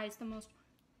she dyes the most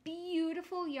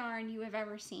beautiful yarn you have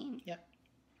ever seen. Yep.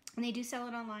 And they do sell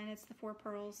it online. It's the Four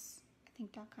Pearls, I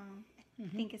think, .com. I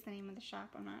think is the name of the shop.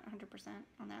 I'm not 100%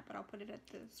 on that, but I'll put it at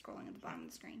the scrolling at the bottom of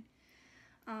the screen.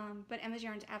 But Emma's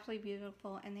yarn's absolutely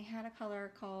beautiful, and they had a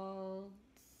color called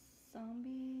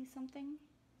Zombie something.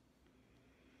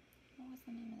 What was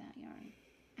the name of that yarn?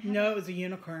 No, it was a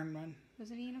unicorn one. Was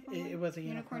it a unicorn one? It was a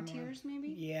unicorn one. Tears, maybe?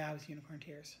 Yeah, it was Unicorn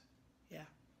Tears. Yeah.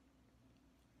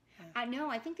 No,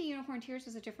 I think the Unicorn Tears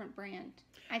was a different brand.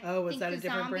 Was that a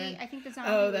different brand? I think the Zombie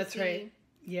Oh, was that's right.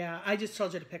 Yeah, I just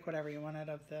told you to pick whatever you wanted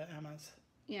of the Emmas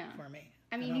for me.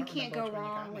 I mean, don't you can't remember go which one you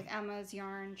got wrong me. with Emma's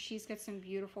yarn. She's got some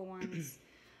beautiful ones.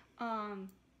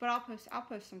 But I'll post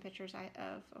some pictures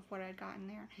of what I'd gotten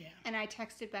there. Yeah. And I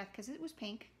texted Beth because it was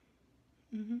pink.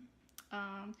 Mm-hmm.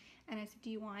 And I said, do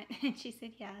you want? And she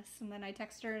said yes. And then I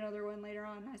texted her another one later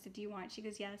on. And I said, do you want? She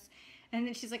goes, yes. And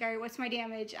then she's like, all right, what's my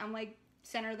damage? I'm like,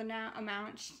 sent her the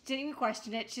amount. She didn't even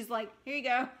question it. She's like, here you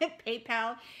go.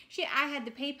 PayPal. I had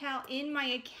the PayPal in my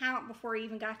account before I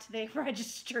even got to the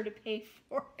register to pay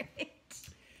for it.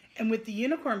 And with the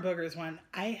Unicorn Boogers one,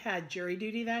 I had jury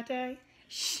duty that day.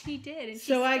 She did. And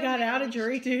So I got out of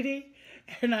jury duty,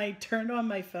 and I turned on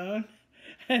my phone,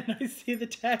 and I see the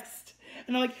text.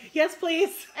 And I'm like, yes,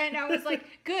 please. And I was like,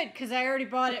 good, because I already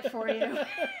bought it for you.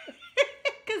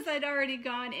 Because I'd already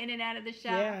gone in and out of the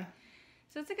shop. Yeah.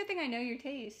 So it's a good thing I know your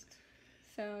taste.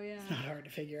 So, yeah. It's not hard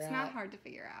to figure out. It's not hard to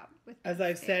figure out. As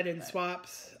I've said in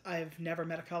swaps, I've never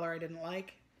met a color I didn't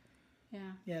like.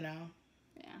 Yeah. You know?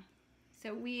 Yeah.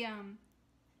 So we,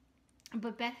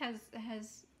 but Beth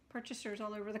has purchasers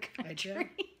all over the country.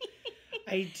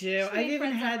 I do. I've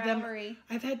even had them. Ravelry.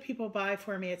 I've had people buy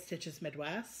for me at Stitches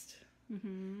Midwest.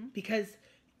 Mm-hmm. Because,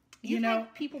 You've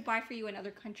had people buy for you in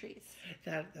other countries.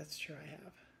 That's true.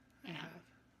 I have.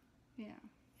 Yeah.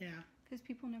 Yeah. Because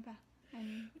people know Beth.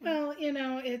 Well,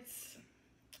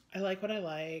 I like what I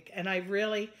like. And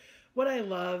what I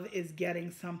love is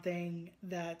getting something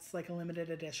that's like a limited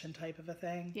edition type of a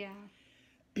thing. Yeah.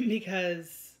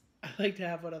 Because I like to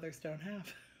have what others don't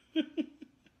have.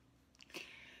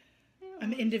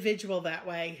 I'm individual that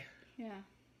way. Yeah.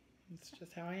 It's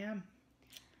just how I am.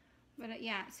 But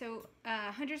so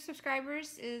 100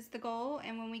 subscribers is the goal,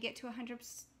 and when we get to 100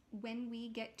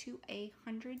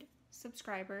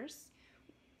 subscribers,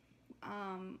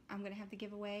 I'm gonna have the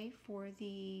giveaway for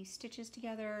the Stitches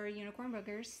Together Unicorn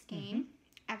Boogers skein.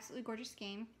 Absolutely gorgeous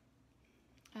skein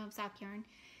of sock yarn.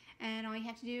 And all you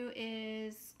have to do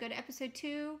is go to episode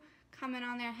 2, comment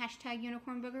on there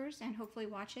 #Unicorn Boogers, and hopefully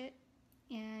watch it.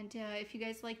 And if you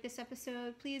guys like this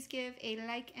episode, please give a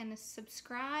like and a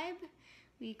subscribe.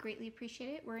 We greatly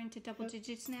appreciate it. We're into double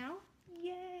digits now.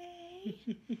 Yay!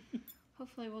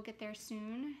 Hopefully we'll get there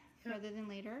soon, rather than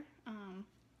later.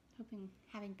 Hoping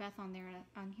having Beth on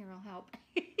here will help.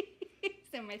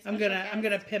 So I'm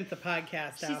gonna pimp the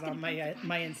podcast out on my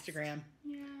Instagram.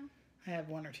 Yeah. I have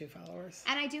 1 or 2 followers.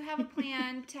 And I do have a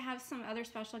plan to have some other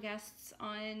special guests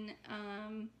on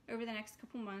over the next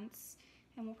couple months,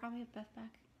 and we'll probably have Beth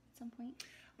back at some point.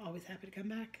 Always happy to come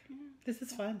back. Yeah. This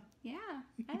is fun. Yeah,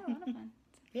 I had a lot of fun.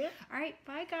 Yeah. All right,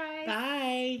 bye guys.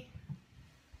 Bye.